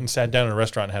when they went and sat down in a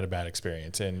restaurant and had a bad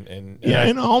experience. And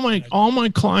all my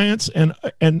clients and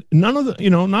none of the,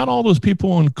 not all those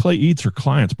people on Clay Eats are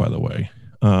clients, by the way.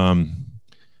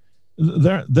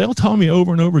 They'll tell me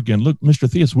over and over again, look, Mr.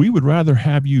 Theus, we would rather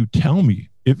have you tell me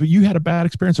if you had a bad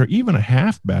experience or even a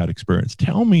half bad experience.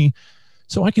 Tell me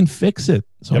so I can fix it.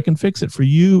 So I can fix it for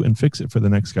you and fix it for the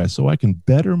next guy so I can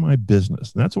better my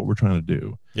business. And that's what we're trying to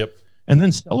do. Yep. And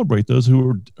then celebrate those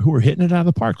who are hitting it out of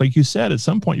the park. Like you said, at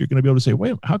some point you're going to be able to say,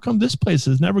 wait, how come this place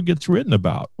never gets written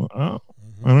about? Well,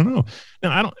 I don't know.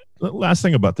 Now, last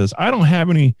thing about this,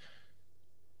 I'm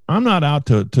not out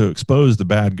to expose the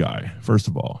bad guy, first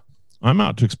of all. I'm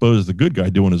out to expose the good guy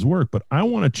doing his work, but I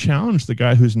want to challenge the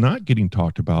guy who's not getting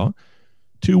talked about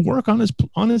to work on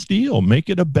his deal, make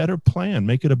it a better plan,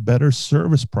 make it a better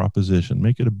service proposition,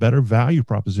 make it a better value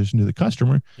proposition to the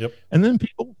customer. Yep. And then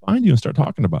people will find you and start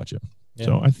talking about you. Yeah.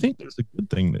 So I think there's a good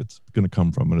thing that's going to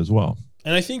come from it as well.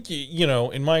 And I think,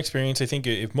 in my experience, I think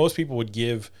if most people would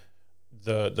give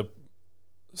the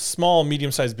small,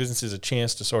 medium-sized businesses a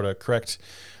chance to sort of correct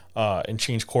and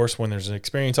change course when there's an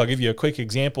experience. I'll give you a quick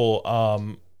example.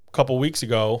 A couple weeks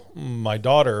ago, my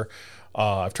daughter,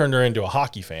 I've turned her into a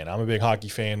hockey fan. I'm a big hockey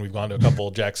fan. We've gone to a couple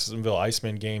of Jacksonville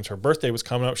Icemen games. Her birthday was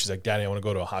coming up. She's like, Daddy, I want to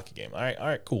go to a hockey game. All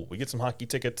right, cool. We get some hockey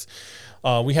tickets.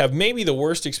 We have maybe the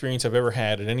worst experience I've ever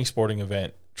had at any sporting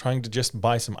event trying to just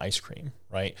buy some ice cream,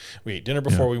 right? We ate dinner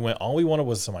before we went. All we wanted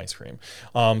was some ice cream.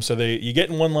 So you get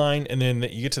in one line, and then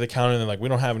you get to the counter, and they're like, we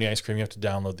don't have any ice cream. You have to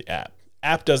download the app.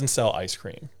 App doesn't sell ice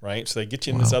cream, right? So they get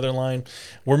you in this other line.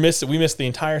 We missed the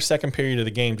entire second period of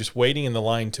the game just waiting in the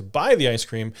line to buy the ice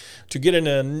cream, to get in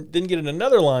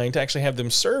another line to actually have them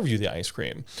serve you the ice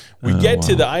cream. We get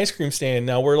to the ice cream stand.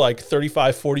 Now we're like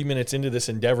 35, 40 minutes into this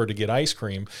endeavor to get ice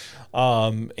cream,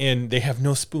 and they have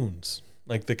no spoons.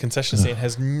 Like the concession stand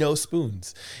has no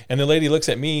spoons. And the lady looks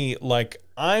at me like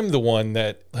I'm the one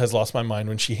that has lost my mind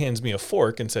when she hands me a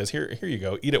fork and says, here you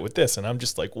go, eat it with this. And I'm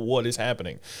just like, what is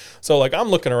happening? So like I'm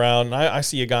looking around and I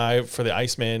see a guy for the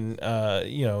Icemen,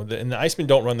 and the Icemen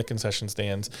don't run the concession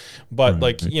stands. But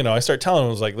I start telling him,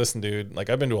 I was like, listen, dude, like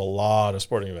I've been to a lot of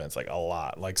sporting events, like a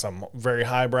lot, like some very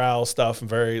highbrow stuff and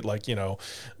very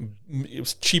it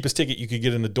was cheapest ticket you could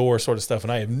get in the door sort of stuff.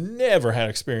 And I have never had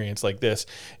experience like this.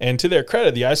 And to their credit,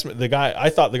 I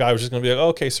thought the guy was just going to be like, oh,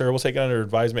 okay, sir, we'll take it under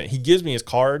advisement. He gives me his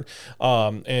card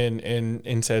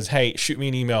and says, hey, shoot me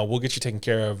an email. We'll get you taken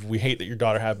care of. We hate that your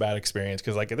daughter had a bad experience.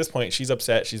 Because like at this point, she's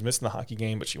upset. She's missing the hockey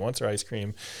game, but she wants her ice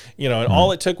cream. And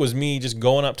all it took was me just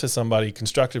going up to somebody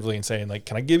constructively and saying, like,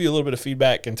 can I give you a little bit of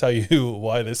feedback and tell you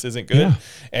why this isn't good? Yeah.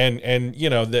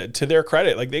 And to their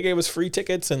credit, like they gave us free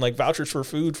tickets and like vouchers for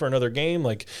food for another game.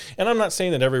 Like, and I'm not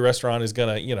saying that every restaurant is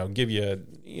going to, give you,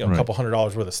 a couple $100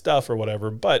 worth of stuff or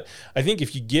whatever. But I think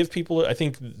if you give people, I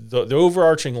think the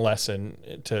overarching lesson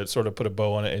to sort of put a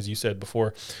bow on it, as you said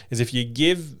before, is if you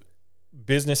give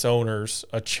business owners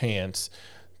a chance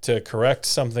to correct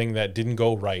something that didn't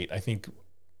go right, I think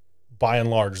by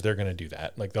and large, they're going to do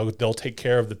that. Like they'll take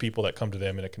care of the people that come to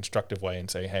them in a constructive way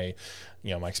and say, hey,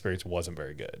 my experience wasn't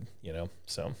very good,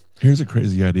 so. Here's a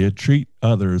crazy idea. Treat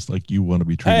others like you want to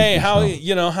be treated. Hey,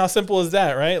 yourself. how simple is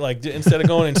that, right? Like instead of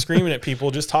going and screaming at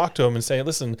people, just talk to them and say,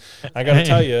 listen, I got to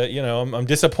tell you, I'm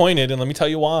disappointed and let me tell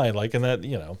you why. Like, and that,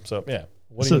 so yeah.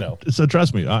 What do you know? So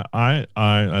trust me, I,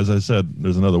 as I said,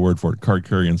 there's another word for it, card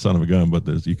carrying son of a gun, but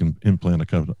you can implant a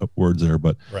couple of words there,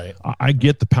 but right. I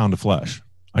get the pound of flesh.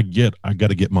 I got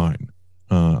to get mine.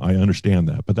 I understand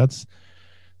that, but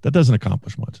that doesn't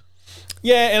accomplish much.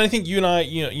 Yeah. And I think you and I,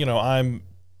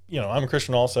 I'm a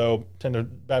Christian also, attend a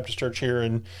Baptist church here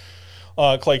in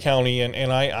Clay County.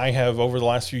 And I have over the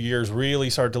last few years really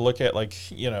started to look at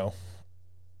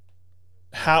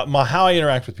how I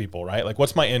interact with people, right? Like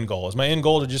what's my end goal? Is my end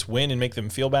goal to just win and make them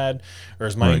feel bad? Or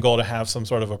is my end goal to have some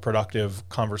sort of a productive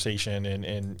conversation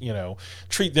and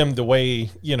treat them the way,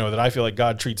 that I feel like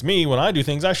God treats me when I do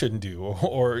things I shouldn't do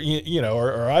or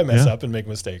I mess up and make a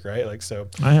mistake, right? Like, so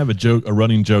I have a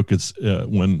running joke. It's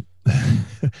when,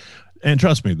 and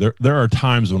trust me, there are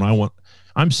times when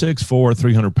I'm 6'4",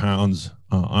 300 pounds.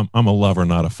 I'm a lover,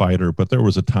 not a fighter, but there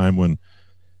was a time when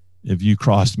if you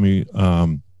crossed me,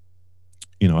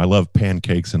 I love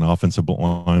pancakes and offensive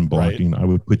line blocking. Right. I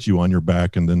would put you on your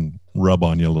back and then rub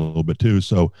on you a little bit too.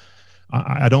 So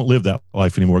I don't live that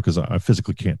life anymore because I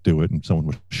physically can't do it, and someone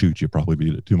would shoot you probably if you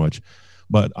did it too much.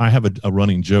 But I have a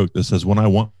running joke that says, when I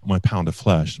want my pound of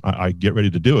flesh, I get ready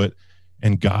to do it,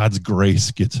 and God's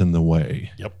grace gets in the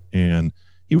way. Yep. And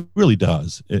He really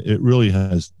does. It really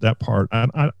has that part.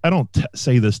 I don't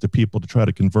say this to people to try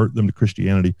to convert them to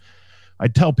Christianity. I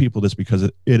tell people this because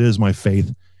it is my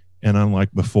faith. And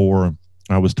unlike before,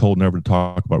 I was told never to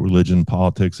talk about religion,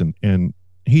 politics, and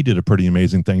he did a pretty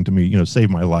amazing thing to me, you know,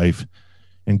 saved my life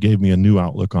and gave me a new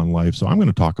outlook on life. So I'm going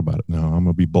to talk about it now. I'm going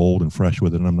to be bold and fresh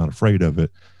with it, and I'm not afraid of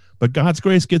it. But God's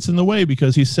grace gets in the way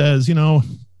because he says, you know,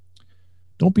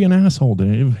 don't be an asshole,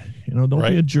 Dave. You know, don't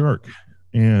be a jerk.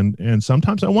 And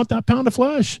sometimes I want that pound of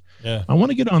flesh. Yeah. I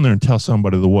want to get on there and tell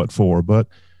somebody the what for, but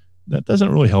that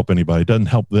doesn't really help anybody. It doesn't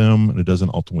help them, and it doesn't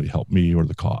ultimately help me or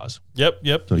the cause. Yep.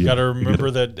 So, you got to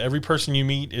remember that every person you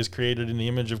meet is created in the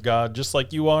image of God, just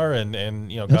like you are,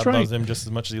 and you know, God loves them just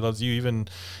as much as he loves you,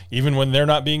 even when they're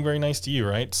not being very nice to you,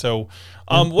 right? So,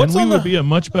 we would be a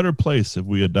much better place if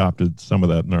we adopted some of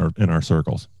that in our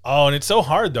circles. Oh, and it's so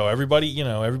hard though. Everybody,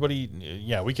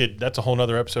 yeah, we could. That's a whole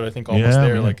nother episode, I think, almost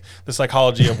there. Man. Like the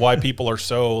psychology of why people are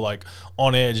so like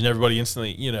on edge, and everybody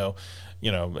instantly,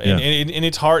 and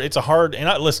it's hard. It's a hard.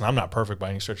 And listen, I'm not perfect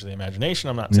by any stretch of the imagination.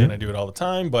 I'm not saying I do it all the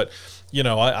time, but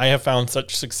I have found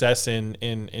such success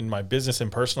in my business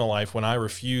and personal life when I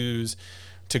refuse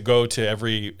to go to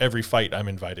every fight I'm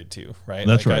invited to, right?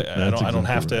 That's right. I don't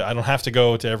have to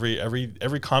go to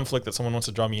every conflict that someone wants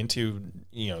to draw me into.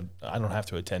 I don't have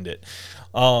to attend it.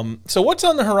 So what's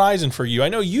on the horizon for you? I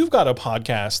know you've got a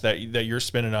podcast that you're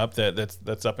spinning up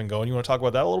that's up and going. You want to talk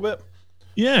about that a little bit?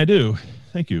 Yeah, I do.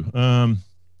 Thank you.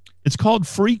 It's called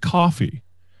Free Coffee,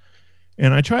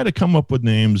 and I try to come up with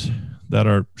names that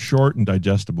are short and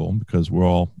digestible because we're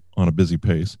all on a busy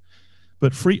pace.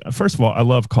 But first of all, I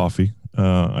love coffee.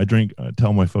 I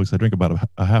tell my folks I drink about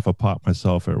a half a pot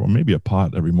myself, or maybe a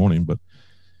pot every morning, but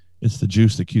it's the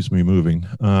juice that keeps me moving.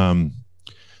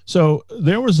 So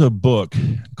there was a book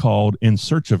called In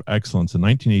Search of Excellence in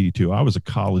 1982. I was a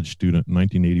college student in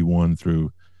 1981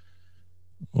 through,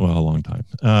 a long time.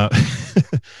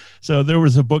 So there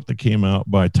was a book that came out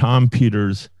by Tom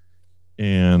Peters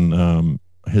and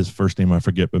his first name I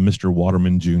forget, but Mr.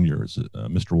 Waterman Jr. is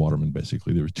Mr. Waterman,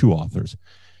 basically. There were two authors.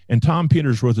 And Tom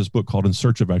Peters wrote this book called In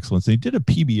Search of Excellence. And he did a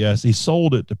PBS. He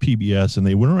sold it to PBS, and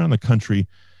they went around the country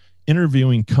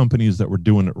interviewing companies that were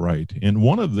doing it right. And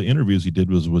one of the interviews he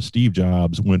did was with Steve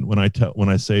Jobs when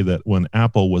I say that when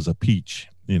Apple was a peach,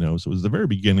 so it was the very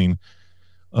beginning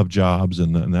of Jobs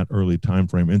in that early time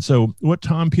frame. And so what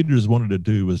Tom Peters wanted to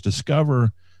do was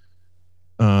discover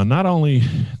not only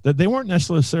that they weren't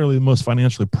necessarily the most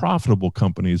financially profitable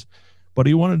companies, but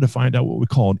he wanted to find out what we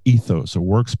call an ethos, a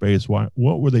workspace.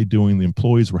 What were they doing? The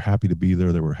employees were happy to be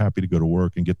there. They were happy to go to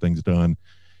work and get things done.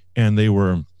 And they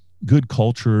were good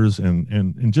cultures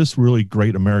and just really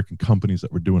great American companies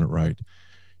that were doing it right.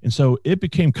 And so it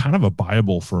became kind of a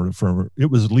Bible for it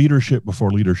was leadership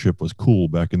before leadership was cool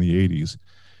back in the 80s.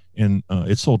 And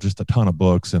it sold just a ton of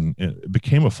books, and it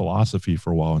became a philosophy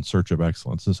for a while, In Search of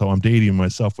Excellence. And so I'm dating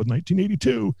myself with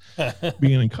 1982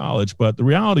 being in college. But the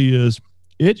reality is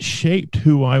it shaped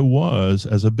who I was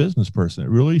as a business person. It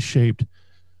really shaped.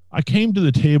 I came to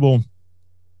the table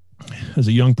as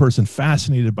a young person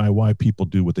fascinated by why people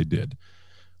do what they did.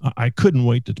 I couldn't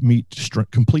wait to meet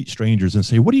complete strangers and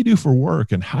say, what do you do for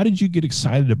work? And how did you get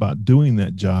excited about doing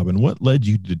that job? And what led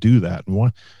you to do that? And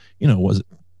what was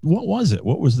it?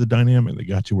 What was the dynamic that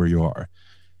got you where you are?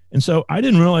 And so I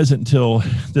didn't realize it until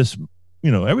this,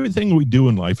 everything we do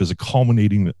in life is a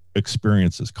culmination of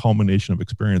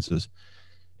experiences.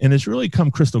 And it's really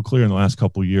come crystal clear in the last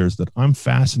couple of years that I'm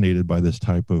fascinated by this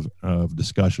type of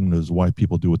discussion as why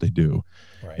people do what they do.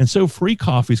 Right. And so free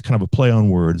coffee is kind of a play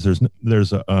on words.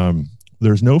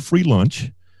 There's no free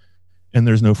lunch and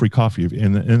there's no free coffee.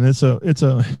 And it's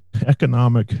a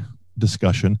economic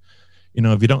discussion.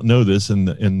 If you don't know this, in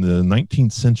the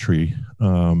 19th century,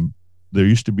 there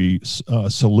used to be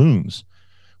saloons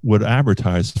would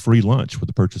advertise free lunch with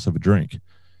the purchase of a drink.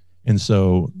 And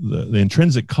so the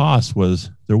intrinsic cost was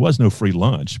there was no free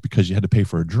lunch because you had to pay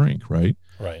for a drink, right?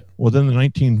 Right. Well, then in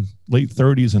the late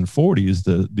 30s and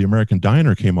 40s, the American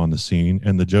diner came on the scene,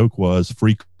 and the joke was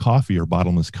free coffee or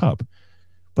bottomless cup.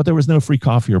 But there was no free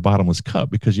coffee or bottomless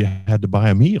cup because you had to buy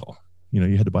a meal.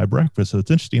 You had to buy breakfast. So it's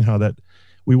interesting how that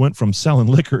we went from selling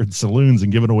liquor in saloons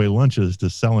and giving away lunches to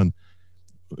selling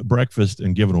breakfast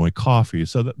and giving away coffee.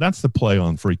 So that's the play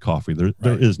on free coffee.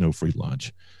 There is no free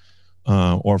lunch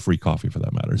or free coffee for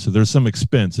that matter. So there's some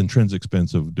intrinsic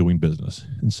expense of doing business.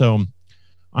 And so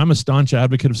I'm a staunch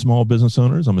advocate of small business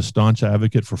owners. I'm a staunch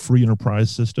advocate for free enterprise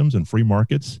systems and free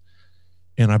markets.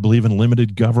 And I believe in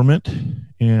limited government.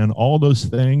 And all those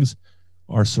things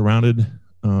are surrounded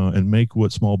and make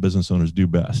what small business owners do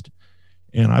best.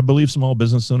 And I believe small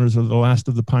business owners are the last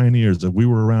of the pioneers. If we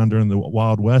were around during the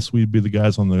Wild West, we'd be the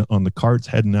guys on the carts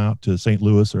heading out to St.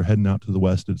 Louis or heading out to the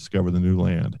West to discover the new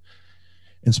land.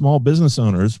 And small business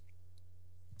owners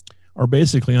are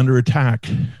basically under attack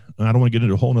and I don't want to get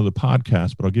into a whole nother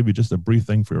podcast, but I'll give you just a brief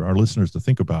thing for our listeners to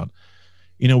think about.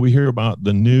 We hear about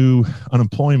the new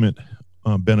unemployment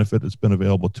benefit that's been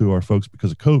available to our folks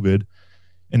because of COVID.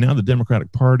 And now the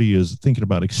Democratic Party is thinking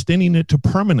about extending it to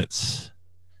permanence.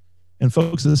 And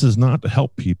folks, this is not to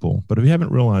help people, but if you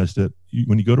haven't realized it,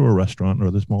 when you go to a restaurant or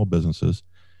other small businesses,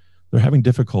 they're having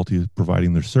difficulty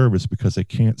providing their service because they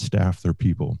can't staff their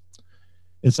people.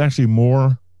 It's actually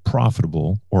more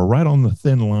profitable, or right on the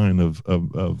thin line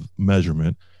of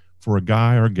measurement, for a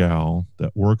guy or gal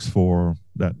that works for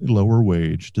that lower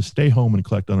wage to stay home and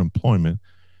collect unemployment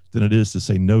than it is to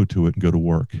say no to it and go to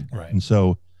work. Right. And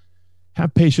so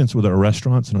have patience with our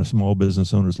restaurants and our small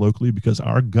business owners locally, because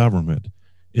our government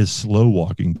is slow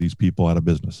walking these people out of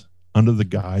business under the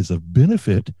guise of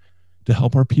benefit to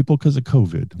help our people because of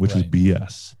COVID, which is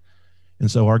BS. And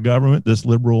so our government, this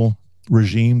liberal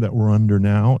regime that we're under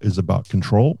now, is about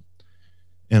control.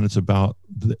 And it's about,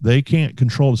 they can't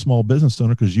control the small business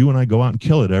owner because you and I go out and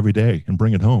kill it every day and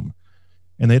bring it home.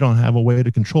 And they don't have a way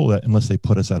to control that unless they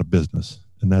put us out of business.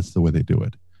 And that's the way they do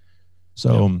it.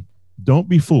 So don't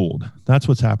be fooled. That's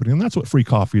what's happening. And that's what free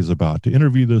coffee is about, to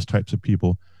interview those types of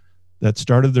people that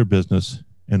started their business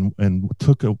and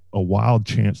took a wild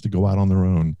chance to go out on their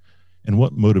own, and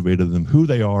what motivated them, who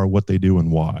they are, what they do,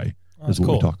 and why is what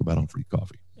we talk about on Free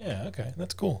Coffee. Yeah, okay.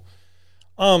 That's cool.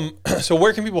 So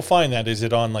where can people find that? Is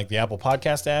it on like the Apple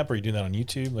Podcast app, or are you doing that on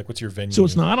YouTube? Like, what's your venue? So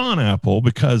it's not on Apple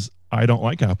because I don't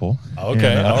like Apple.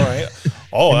 Okay, all right.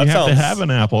 Oh, that you have sounds... to have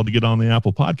an Apple to get on the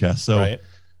Apple Podcast. So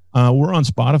we're on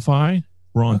Spotify.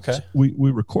 We're on. Okay.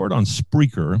 We record on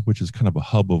Spreaker, which is kind of a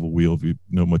hub of a wheel if you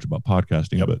know much about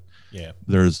podcasting. But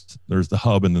there's the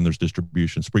hub, and then there's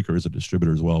distribution. Spreaker is a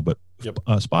distributor as well. But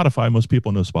Spotify, most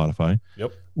people know Spotify.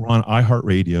 Yep. We're on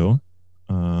iHeartRadio.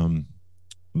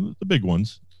 The big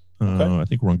ones. I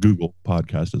think we're on Google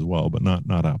Podcast as well, but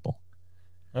not Apple.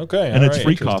 Okay. And it's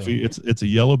free coffee. It's a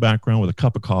yellow background with a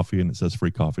cup of coffee, and it says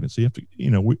free coffee. And so you have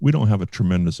to, we don't have a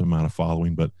tremendous amount of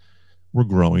following, but we're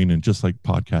growing, and just like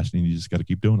podcasting, you just got to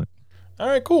keep doing it. All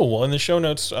right, cool. Well, in the show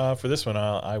notes for this one,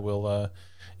 I will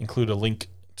include a link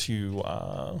to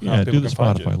how people do the can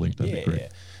find Spotify you. link. That'd be great.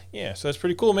 Yeah, so that's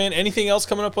pretty cool, man. Anything else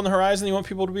coming up on the horizon you want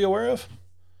people to be aware of?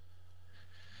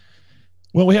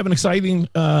 Well, we have an exciting,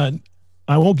 I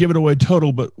won't give it away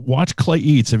total, but watch Clay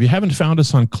Eats. If you haven't found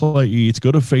us on Clay Eats,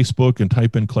 go to Facebook and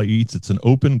type in Clay Eats. It's an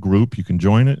open group. You can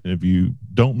join it. And if you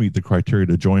don't meet the criteria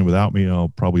to join without me, I'll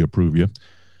probably approve you.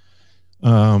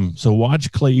 So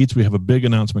watch Clay Eats. We have a big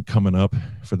announcement coming up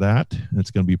for that.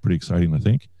 It's going to be pretty exciting, I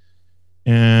think.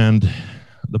 And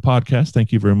the podcast,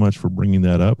 thank you very much for bringing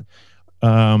that up.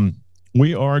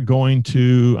 We are going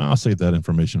to, I'll save that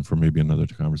information for maybe another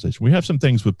conversation. We have some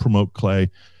things with PromoteClay.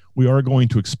 We are going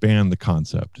to expand the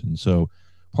concept. And so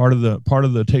part of the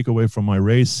takeaway from my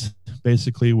race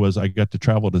basically was I got to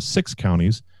travel to 6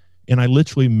 counties, and I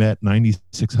literally met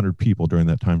 9,600 people during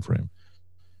that time frame.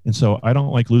 And so I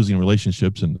don't like losing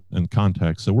relationships and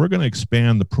contacts. So we're going to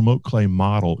expand the PromoteClay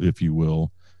model, if you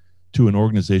will, to an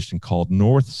organization called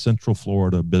North Central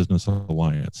Florida Business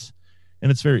Alliance. And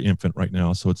it's very infant right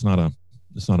now, so it's not a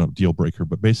deal breaker.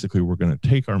 But basically, we're going to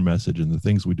take our message and the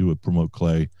things we do with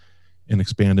PromoteClay and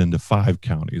expand into 5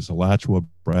 counties: Alachua,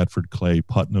 Bradford, Clay,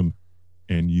 Putnam,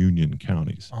 and Union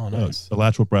counties. Oh, nice.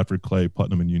 Alachua, Bradford, Clay,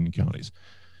 Putnam, and Union counties.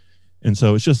 And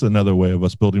so it's just another way of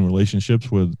us building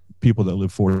relationships with people that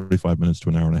live 45 minutes to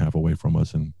an hour and a half away from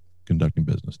us and conducting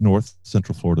business. North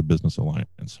Central Florida Business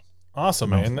Alliance. Awesome,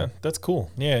 man. That's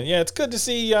cool. Yeah. It's good to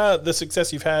see the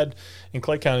success you've had in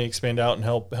Clay County expand out and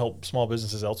help small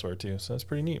businesses elsewhere too. So that's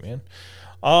pretty neat, man.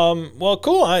 Well,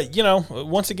 cool.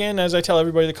 Once again, as I tell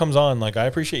everybody that comes on, like, I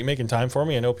appreciate you making time for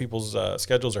me. I know people's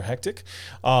schedules are hectic.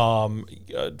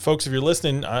 Folks, if you're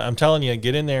listening, I'm telling you,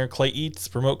 get in there. Clay Eats,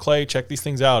 PromoteClay, check these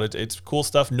things out. It's cool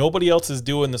stuff. Nobody else is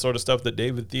doing the sort of stuff that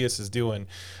David Theus is doing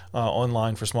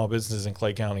online for small businesses in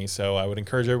Clay County. So I would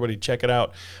encourage everybody to check it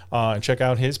out and check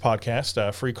out his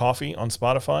podcast, Free Coffee, on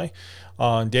Spotify.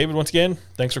 David, once again,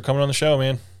 thanks for coming on the show,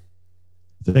 man.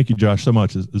 Thank you, Josh, so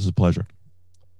much. This is a pleasure.